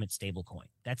the ultimate stable coin.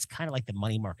 That's kind of like the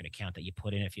money market account that you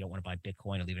put in if you don't want to buy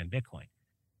Bitcoin or leave it in Bitcoin,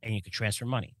 and you can transfer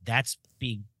money. That's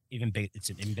big, even big. It's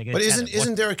an even bigger. But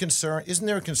isn't there a concern? Isn't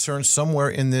there a concern somewhere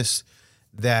in this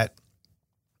that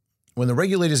when the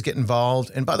regulators get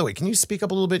involved? And by the way, can you speak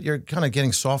up a little bit? You're kind of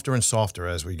getting softer and softer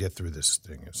as we get through this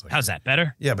thing. It's like, how's that,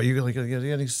 better? Yeah, but you're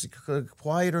getting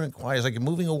quieter and quieter. It's like you're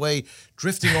moving away,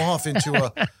 drifting off into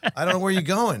a. I don't know where you're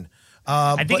going.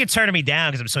 I think it's turning me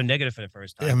down because I'm so negative for the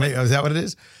first time. Yeah, is that what it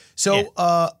is? So,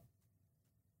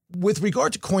 with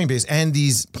regard to Coinbase and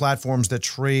these platforms that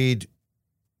trade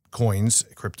coins,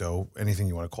 crypto, anything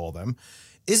you want to call them,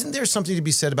 isn't there something to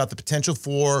be said about the potential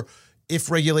for,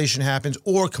 if regulation happens,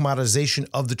 or commoditization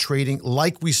of the trading,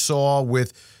 like we saw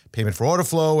with payment for order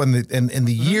flow and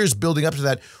the years building up to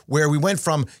that, where we went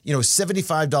from,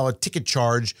 $75 ticket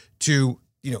charge to,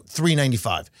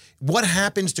 $3.95. What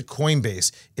happens to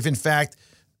Coinbase if, in fact,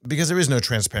 because there is no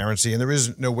transparency and there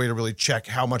is no way to really check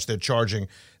how much they're charging,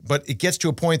 but it gets to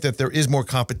a point that there is more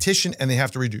competition and they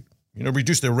have to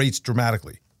reduce their rates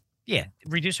dramatically. Yeah,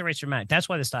 reduce the rates dramatically. That's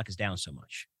why the stock is down so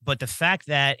much. But the fact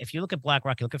that if you look at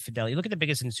BlackRock, you look at Fidelity, you look at the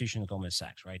biggest institution, Goldman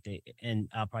Sachs, right? And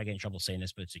I'll probably get in trouble saying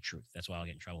this, but it's the truth. That's why I'll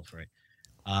get in trouble for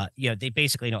it. They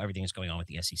basically know everything that's going on with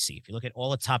the SEC. If you look at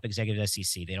all the top executives at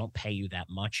SEC, they don't pay you that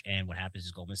much. And what happens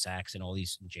is Goldman Sachs and all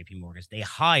these JP Morgans, they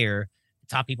hire the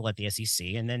top people at the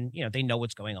SEC, and then they know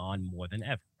what's going on more than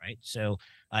ever, right? So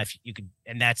if you could,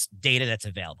 and that's data that's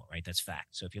available, right? That's fact.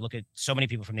 So if you look at so many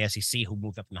people from the SEC who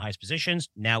moved up in the highest positions,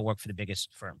 now work for the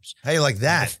biggest firms. Hey, like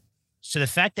that. So the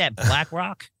fact that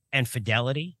BlackRock and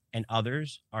Fidelity and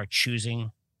others are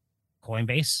choosing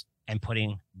Coinbase and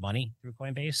putting money through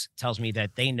Coinbase tells me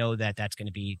that they know that that's going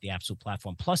to be the absolute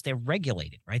platform. Plus, they're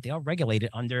regulated, right? They are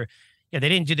regulated under. They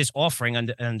didn't do this offering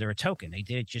under a token. They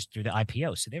did it just through the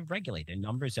IPO. So they're regulated.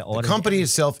 Numbers that the company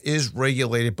itself is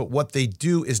regulated, but what they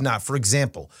do is not. For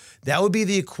example, that would be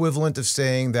the equivalent of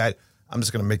saying that, I'm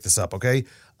just going to make this up, okay?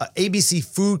 ABC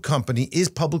Food Company is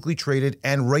publicly traded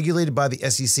and regulated by the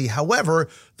SEC. However,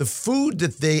 the food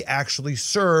that they actually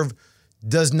serve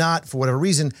does not, for whatever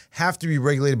reason, have to be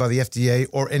regulated by the FDA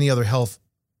or any other health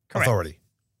authority.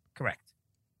 Correct.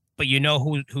 But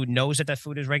who knows that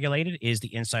food is regulated is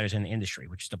the insiders in the industry,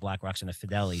 which is the BlackRocks and the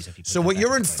Fidelities. So what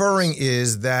you're inferring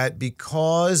is that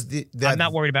because I'm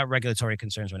not worried about regulatory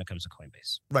concerns when it comes to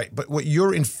Coinbase. Right. But what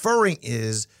you're inferring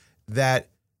is that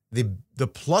the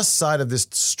plus side of this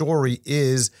story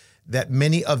is that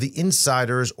many of the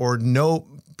insiders or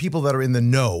people that are in the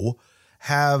know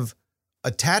have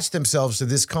attached themselves to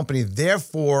this company.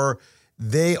 Therefore,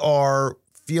 they are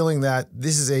feeling that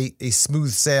this is a smooth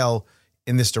sail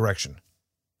in this direction.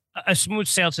 A smooth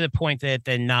sail to the point that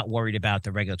they're not worried about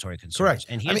the regulatory concerns. Correct.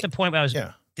 And here's the point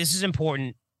this is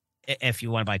important if you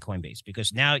want to buy Coinbase,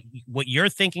 because now what you're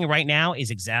thinking right now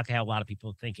is exactly how a lot of people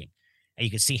are thinking. And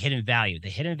you can see hidden value. The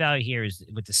hidden value here is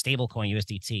with the stable coin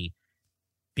USDT,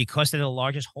 because they're the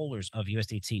largest holders of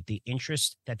USDT, the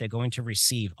interest that they're going to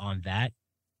receive on that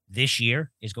this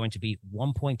year is going to be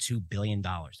 $1.2 billion.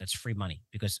 That's free money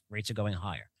because rates are going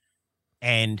higher.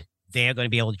 And they're going to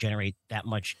be able to generate that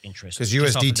much interest. Because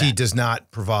USDT does not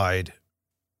provide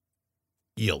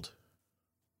yield,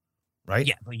 right?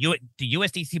 Yeah, but the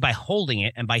USDT, by holding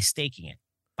it and by staking it,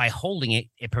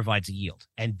 it provides a yield.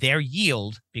 And their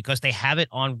yield, because they have it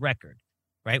on record,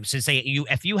 right? So say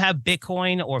if you have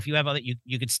Bitcoin or if you have other,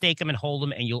 you could stake them and hold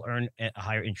them and you'll earn a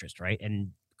higher interest, right?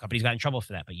 And companies got in trouble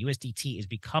for that. But USDT is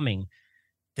becoming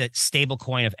the stable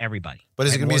coin of everybody. But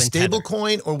is it going to be a stable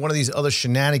coin or one of these other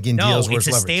shenanigan deals where it's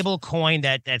a leveraged? stable coin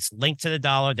that's linked to the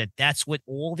dollar. That's what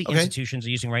all the institutions are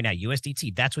using right now.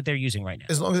 USDT, that's what they're using right now.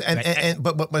 As long as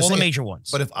but all the major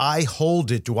ones. But if I hold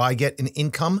it, do I get an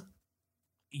income?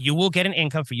 You will get an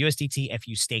income for USDT if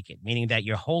you stake it, meaning that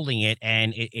you're holding it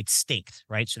and it's staked,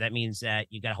 right? So that means that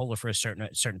you got to hold it for a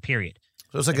certain period.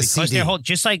 So it's like a CD.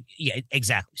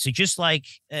 Exactly. So just like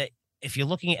if you're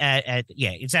looking at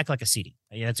exactly like a CD.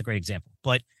 Yeah, that's a great example.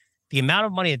 But the amount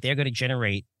of money that they're going to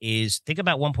generate is, think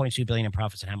about $1.2 billion in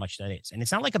profits and how much that is. And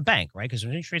it's not like a bank, right? Because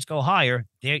when interest rates go higher,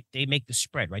 they make the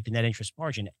spread, right? The net interest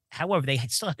margin. However, they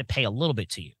still have to pay a little bit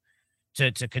to you,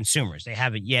 to consumers. They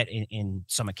haven't yet in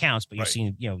some accounts, but you're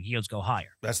seeing yields go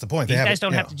higher. That's the point. These guys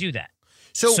don't have to do that.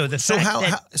 So this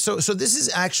is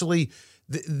actually,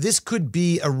 this could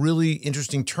be a really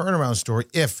interesting turnaround story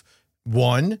if,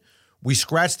 one, we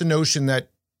scratch the notion that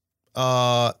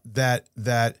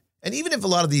and even if a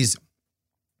lot of these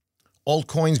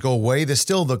altcoins go away, there's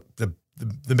still the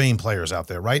main players out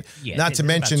there, right? Yeah, Not to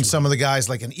mention some of the guys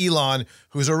like an Elon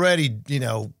who's already,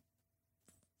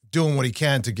 doing what he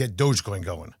can to get Dogecoin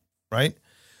going, right?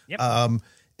 Yep.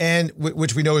 And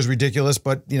which we know is ridiculous,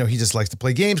 but he just likes to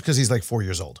play games because he's like 4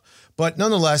 years old. But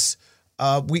nonetheless,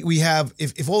 we have,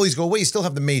 if all these go away, you still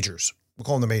have the majors. We'll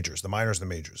call them the majors, the minors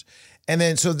and the majors. And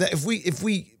then so that if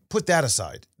we put that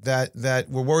aside, that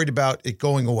we're worried about it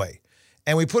going away,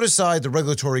 and we put aside the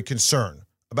regulatory concern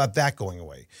about that going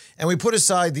away, and we put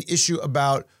aside the issue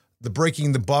about the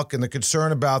breaking the buck and the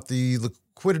concern about the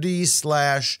liquidity /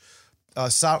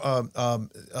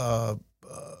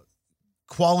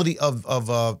 quality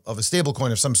of a stable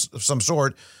coin of some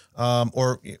sort,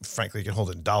 or frankly, you can hold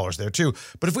it in dollars there too.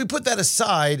 But if we put that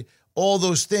aside, all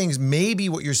those things, maybe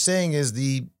what you're saying is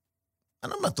I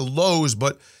don't know about the lows,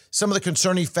 but some of the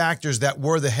concerning factors that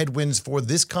were the headwinds for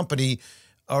this company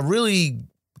are really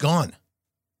gone.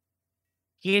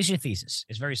 Here's your thesis.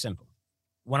 It's very simple.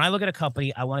 when I look at a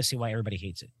company, I want to see why everybody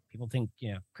hates it. People think,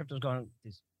 crypto's going,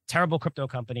 these terrible crypto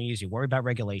companies, you worry about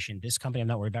regulation. This company, I'm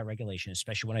not worried about regulation,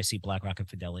 especially when I see BlackRock and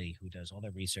Fidelity, who does all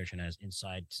their research and has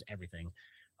inside everything,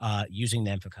 using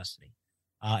them for custody.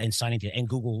 And signing to, and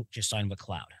Google just signed with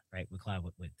Cloud, right? With Cloud,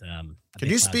 Can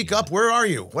you speak up? Where are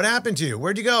you? What happened to you?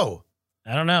 Where'd you go?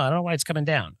 I don't know. I don't know why it's coming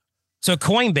down. So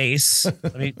Coinbase,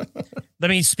 let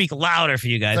me speak louder for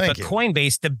you guys. Thank you.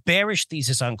 Coinbase, the bearish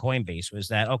thesis on Coinbase was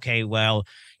that, okay, well,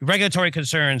 regulatory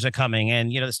concerns are coming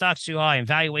and, the stock's too high and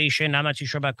valuation. I'm not too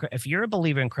sure about, if you're a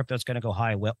believer in crypto, it's going to go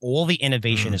high. Well, all the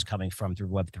innovation is coming from through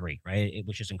Web3, right?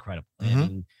 Which is incredible.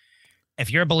 And if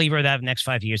you're a believer that next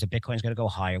 5 years, that Bitcoin's going to go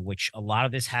higher, which a lot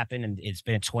of this happened and it's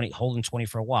been holding 20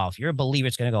 for a while. If you're a believer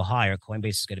it's going to go higher, Coinbase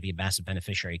is going to be a massive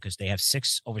beneficiary because they have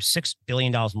over $6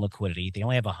 billion in liquidity. They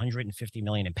only have $150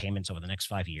 million in payments over the next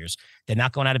 5 years. They're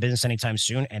not going out of business anytime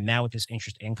soon. And now with this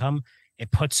interest income,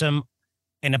 it puts them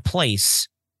in a place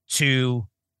to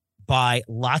buy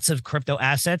lots of crypto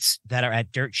assets that are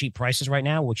at dirt cheap prices right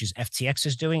now, which is FTX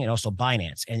is doing, and also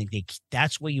Binance. And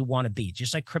that's where you want to be.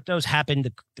 Just like cryptos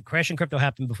happened, the crash in crypto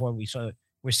happened before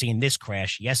we're seeing this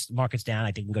crash. Yes, the market's down. I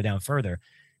think we can go down further.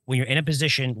 When you're in a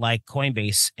position like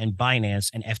Coinbase and Binance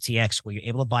and FTX, where you're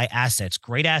able to buy assets,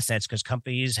 great assets, because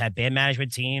companies had bad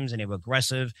management teams and they were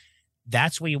aggressive,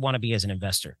 that's where you want to be as an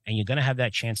investor. And you're going to have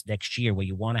that chance next year where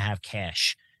you want to have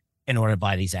cash in order to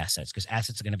buy these assets, because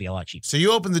assets are going to be a lot cheaper. So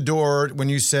you opened the door when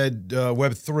you said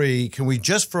Web3. Can we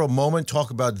just for a moment talk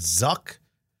about Zuck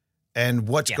and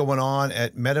what's going on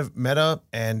at Meta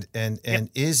and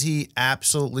is he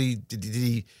absolutely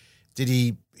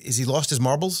is he lost his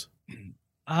marbles?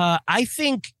 I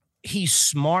think he's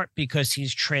smart because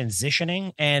he's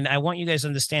transitioning, and I want you guys to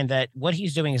understand that what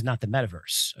he's doing is not the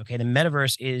metaverse. Okay, the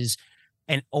metaverse is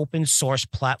an open source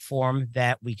platform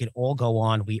that we could all go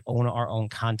on. We own our own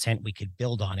content. We could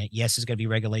build on it. Yes, there's going to be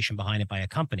regulation behind it by a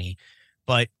company,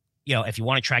 but if you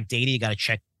want to track data, you got to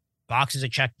check boxes are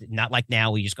checked. Not like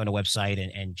now, we just go to a website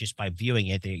and just by viewing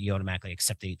it, you automatically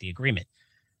accept the agreement.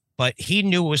 But he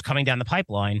knew it was coming down the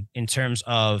pipeline in terms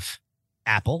of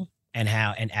Apple and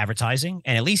advertising.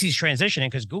 And at least he's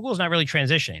transitioning, because Google's not really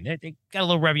transitioning. They got a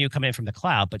little revenue coming in from the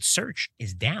cloud, but search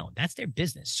is down. That's their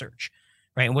business, search.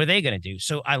 Right. And what are they going to do?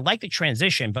 So I like the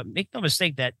transition, but make no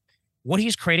mistake that what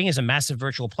he's creating is a massive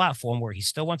virtual platform where he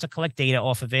still wants to collect data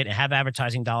off of it and have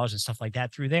advertising dollars and stuff like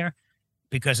that through there,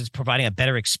 because it's providing a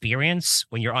better experience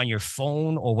when you're on your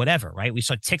phone or whatever. Right. We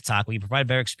saw TikTok, when you provide a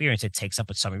better experience, it takes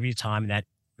up some of your time, and that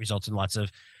results in lots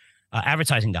of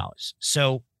advertising dollars.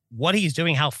 So what he's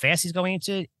doing, how fast he's going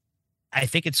into it, I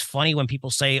think it's funny when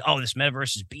people say, oh, this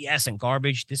metaverse is BS and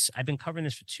garbage. I've been covering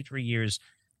this for 2-3 years.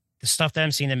 The stuff that I'm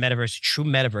seeing in metaverse, true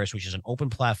metaverse, which is an open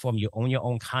platform, you own your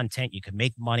own content, you can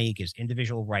make money, it gives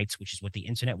individual rights, which is what the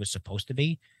internet was supposed to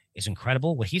be, is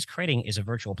incredible. What he's creating is a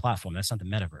virtual platform. That's not the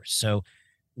metaverse. So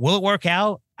will it work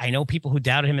out? I know people who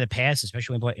doubted him in the past,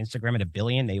 especially when he bought Instagram at $1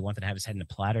 billion. They wanted to have his head in a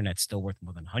platter, and that's still worth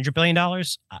more than $100 billion.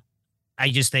 I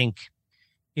just think,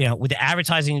 with the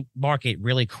advertising market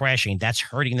really crashing, that's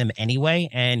hurting them anyway.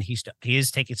 And he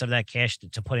is taking some of that cash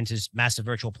to put into his massive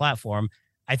virtual platform.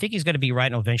 I think he's going to be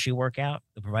right and eventually work out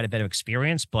to provide a better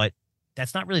experience, but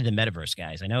that's not really the metaverse,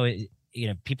 guys. I know,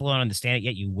 people don't understand it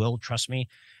yet. You will, trust me.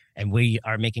 And we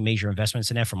are making major investments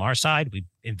in that from our side. We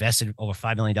invested over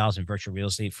 $5 million in virtual real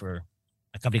estate for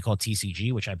a company called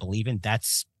TCG, which I believe in.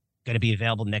 That's going to be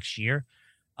available next year.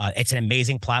 It's an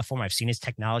amazing platform. I've seen its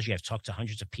technology. I've talked to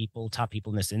hundreds of people, top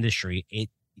people in this industry.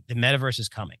 The metaverse is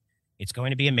coming. It's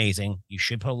going to be amazing. You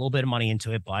should put a little bit of money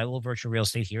into it, buy a little virtual real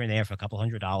estate here and there for a couple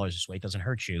 $100. This way it doesn't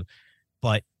hurt you.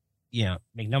 But,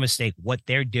 make no mistake, what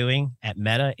they're doing at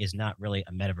Meta is not really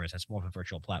a metaverse. That's more of a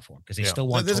virtual platform, because they still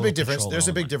want. There's a big difference. There's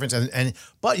a big difference.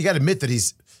 But you got to admit that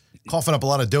he's coughing up a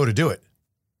lot of dough to do it.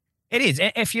 It is.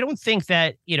 If you don't think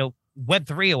that,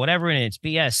 Web3 or whatever, and it's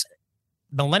BS,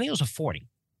 millennials are 40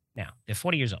 now. They're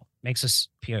 40 years old. Makes us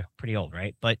appear pretty old,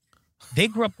 right? But they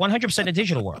grew up 100% in the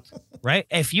digital world, right?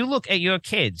 If you look at your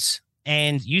kids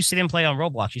and you see them play on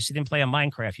Roblox, you see them play on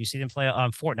Minecraft, you see them play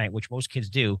on Fortnite, which most kids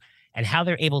do, and how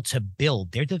they're able to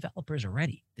build. They're developers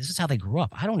already. This is how they grew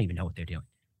up. I don't even know what they're doing.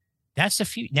 That's the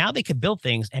future. Now they could build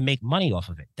things and make money off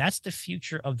of it. That's the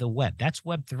future of the web. That's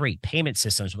Web3, payment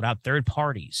systems without third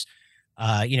parties.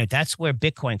 That's where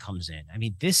Bitcoin comes in. I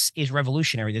mean, this is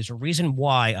revolutionary. There's a reason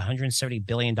why $170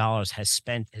 billion has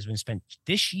been spent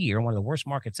this year, one of the worst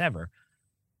markets ever,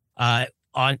 on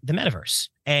the metaverse.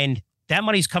 And that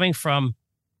money's coming from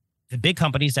the big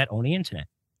companies that own the internet.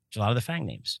 It's a lot of the FANG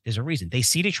names. There's a reason. They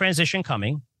see the transition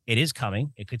coming. It is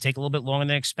coming. It could take a little bit longer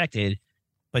than expected.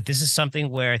 But this is something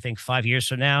where I think 5 years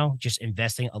from now, just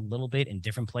investing a little bit in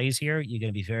different plays here, you're going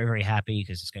to be very, very happy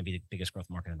because it's going to be the biggest growth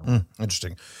market in the world.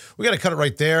 Interesting. We got to cut it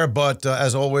right there. But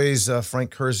as always,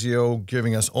 Frank Curzio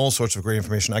giving us all sorts of great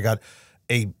information. I got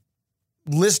a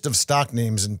list of stock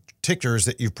names and tickers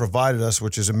that you've provided us,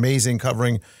 which is amazing,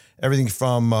 covering everything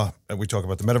from, we talk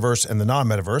about the metaverse and the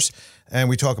non-metaverse, and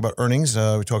we talk about earnings.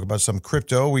 We talk about some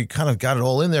crypto. We kind of got it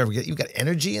all in there. You've got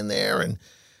energy in there, and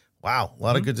wow, a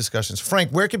lot of good discussions.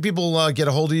 Frank, where can people get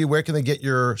a hold of you? Where can they get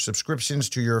your subscriptions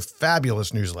to your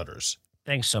fabulous newsletters?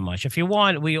 Thanks so much. If you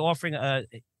want, we're offering the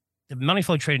Money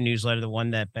Flow Trader newsletter, the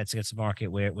one that bets against the market,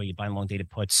 where you buy long dated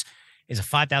puts, is a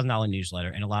 $5,000 newsletter,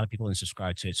 and a lot of people didn't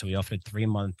subscribe to it. So we offered a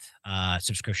 3-month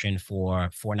subscription for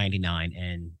 $4.99,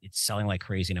 and it's selling like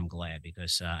crazy, and I'm glad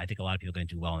because I think a lot of people are going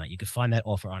to do well on that. You can find that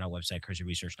offer on our website,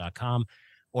 curzioresearch.com.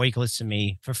 Or you can listen to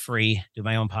me for free, do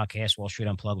my own podcast, Wall Street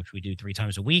Unplugged, which we do 3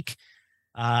 times a week.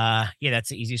 That's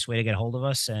the easiest way to get a hold of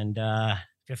us. And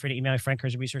feel free to email me,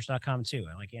 frankcurzioresearch.com too.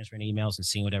 I like answering emails and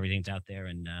seeing what everything's out there.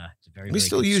 And it's a very, we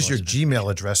still use your Gmail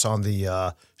address on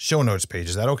the show notes page.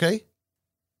 Is that okay?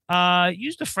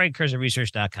 Use the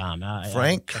frankcurzioresearch.com.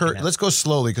 Let's go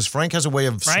slowly because Frank has a way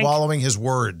of swallowing his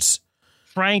words.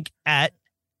 Frank at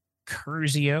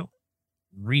curzioresearch.com.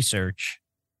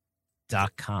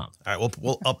 All right,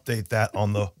 we'll update that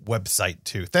on the website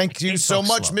too. Thank you so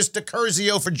much, Mr.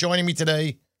 Curzio, for joining me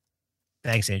today.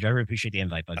 Thanks, Andrew. I really appreciate the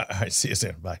invite, bud. All right, see you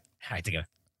soon. Bye. All right, take care.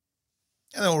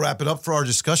 And then we'll wrap it up for our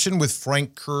discussion with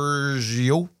Frank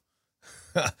Curzio.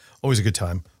 Always a good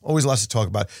time. Always lots to talk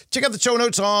about. Check out the show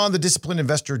notes on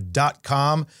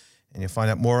thedisciplinedinvestor.com, and you'll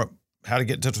find out more how to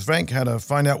get in touch with Frank, how to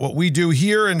find out what we do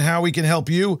here, and how we can help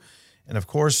you. And, of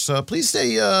course, please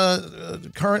stay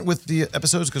current with the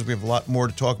episodes because we have a lot more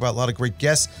to talk about, a lot of great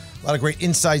guests, a lot of great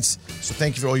insights. So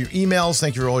thank you for all your emails.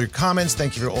 Thank you for all your comments.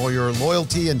 Thank you for all your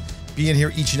loyalty and being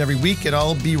here each and every week. And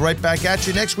I'll be right back at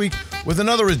you next week with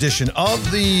another edition of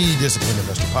the Disciplined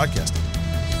Investor Podcast.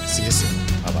 See you soon.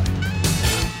 Bye-bye.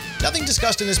 Nothing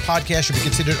discussed in this podcast should be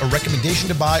considered a recommendation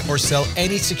to buy or sell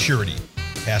any security.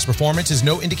 Past performance is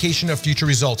no indication of future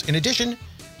results. In addition,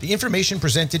 the information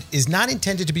presented is not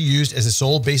intended to be used as a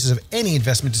sole basis of any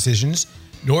investment decisions,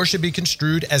 nor should be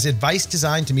construed as advice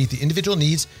designed to meet the individual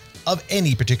needs of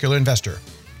any particular investor.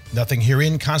 Nothing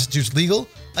herein constitutes legal,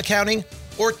 accounting,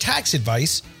 or tax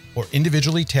advice or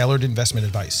individually tailored investment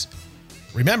advice.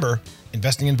 Remember,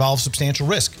 investing involves substantial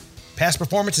risk. Past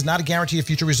performance is not a guarantee of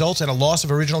future results, and a loss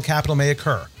of original capital may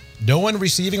occur. No one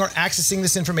receiving or accessing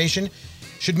this information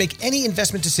should make any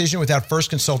investment decision without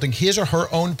first consulting his or her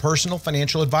own personal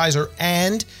financial advisor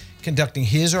and conducting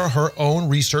his or her own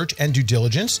research and due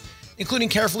diligence, including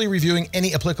carefully reviewing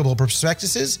any applicable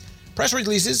prospectuses, press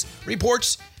releases,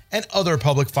 reports, and other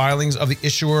public filings of the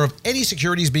issuer of any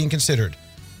securities being considered.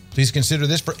 Please consider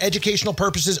this for educational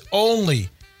purposes only.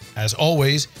 As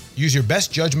always, use your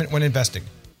best judgment when investing.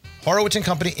 Horowitz &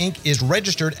 Company, Inc. is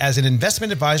registered as an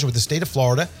investment advisor with the state of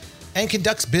Florida and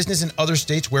conducts business in other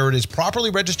states where it is properly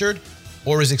registered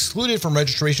or is excluded from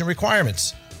registration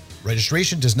requirements.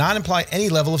 Registration does not imply any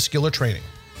level of skill or training.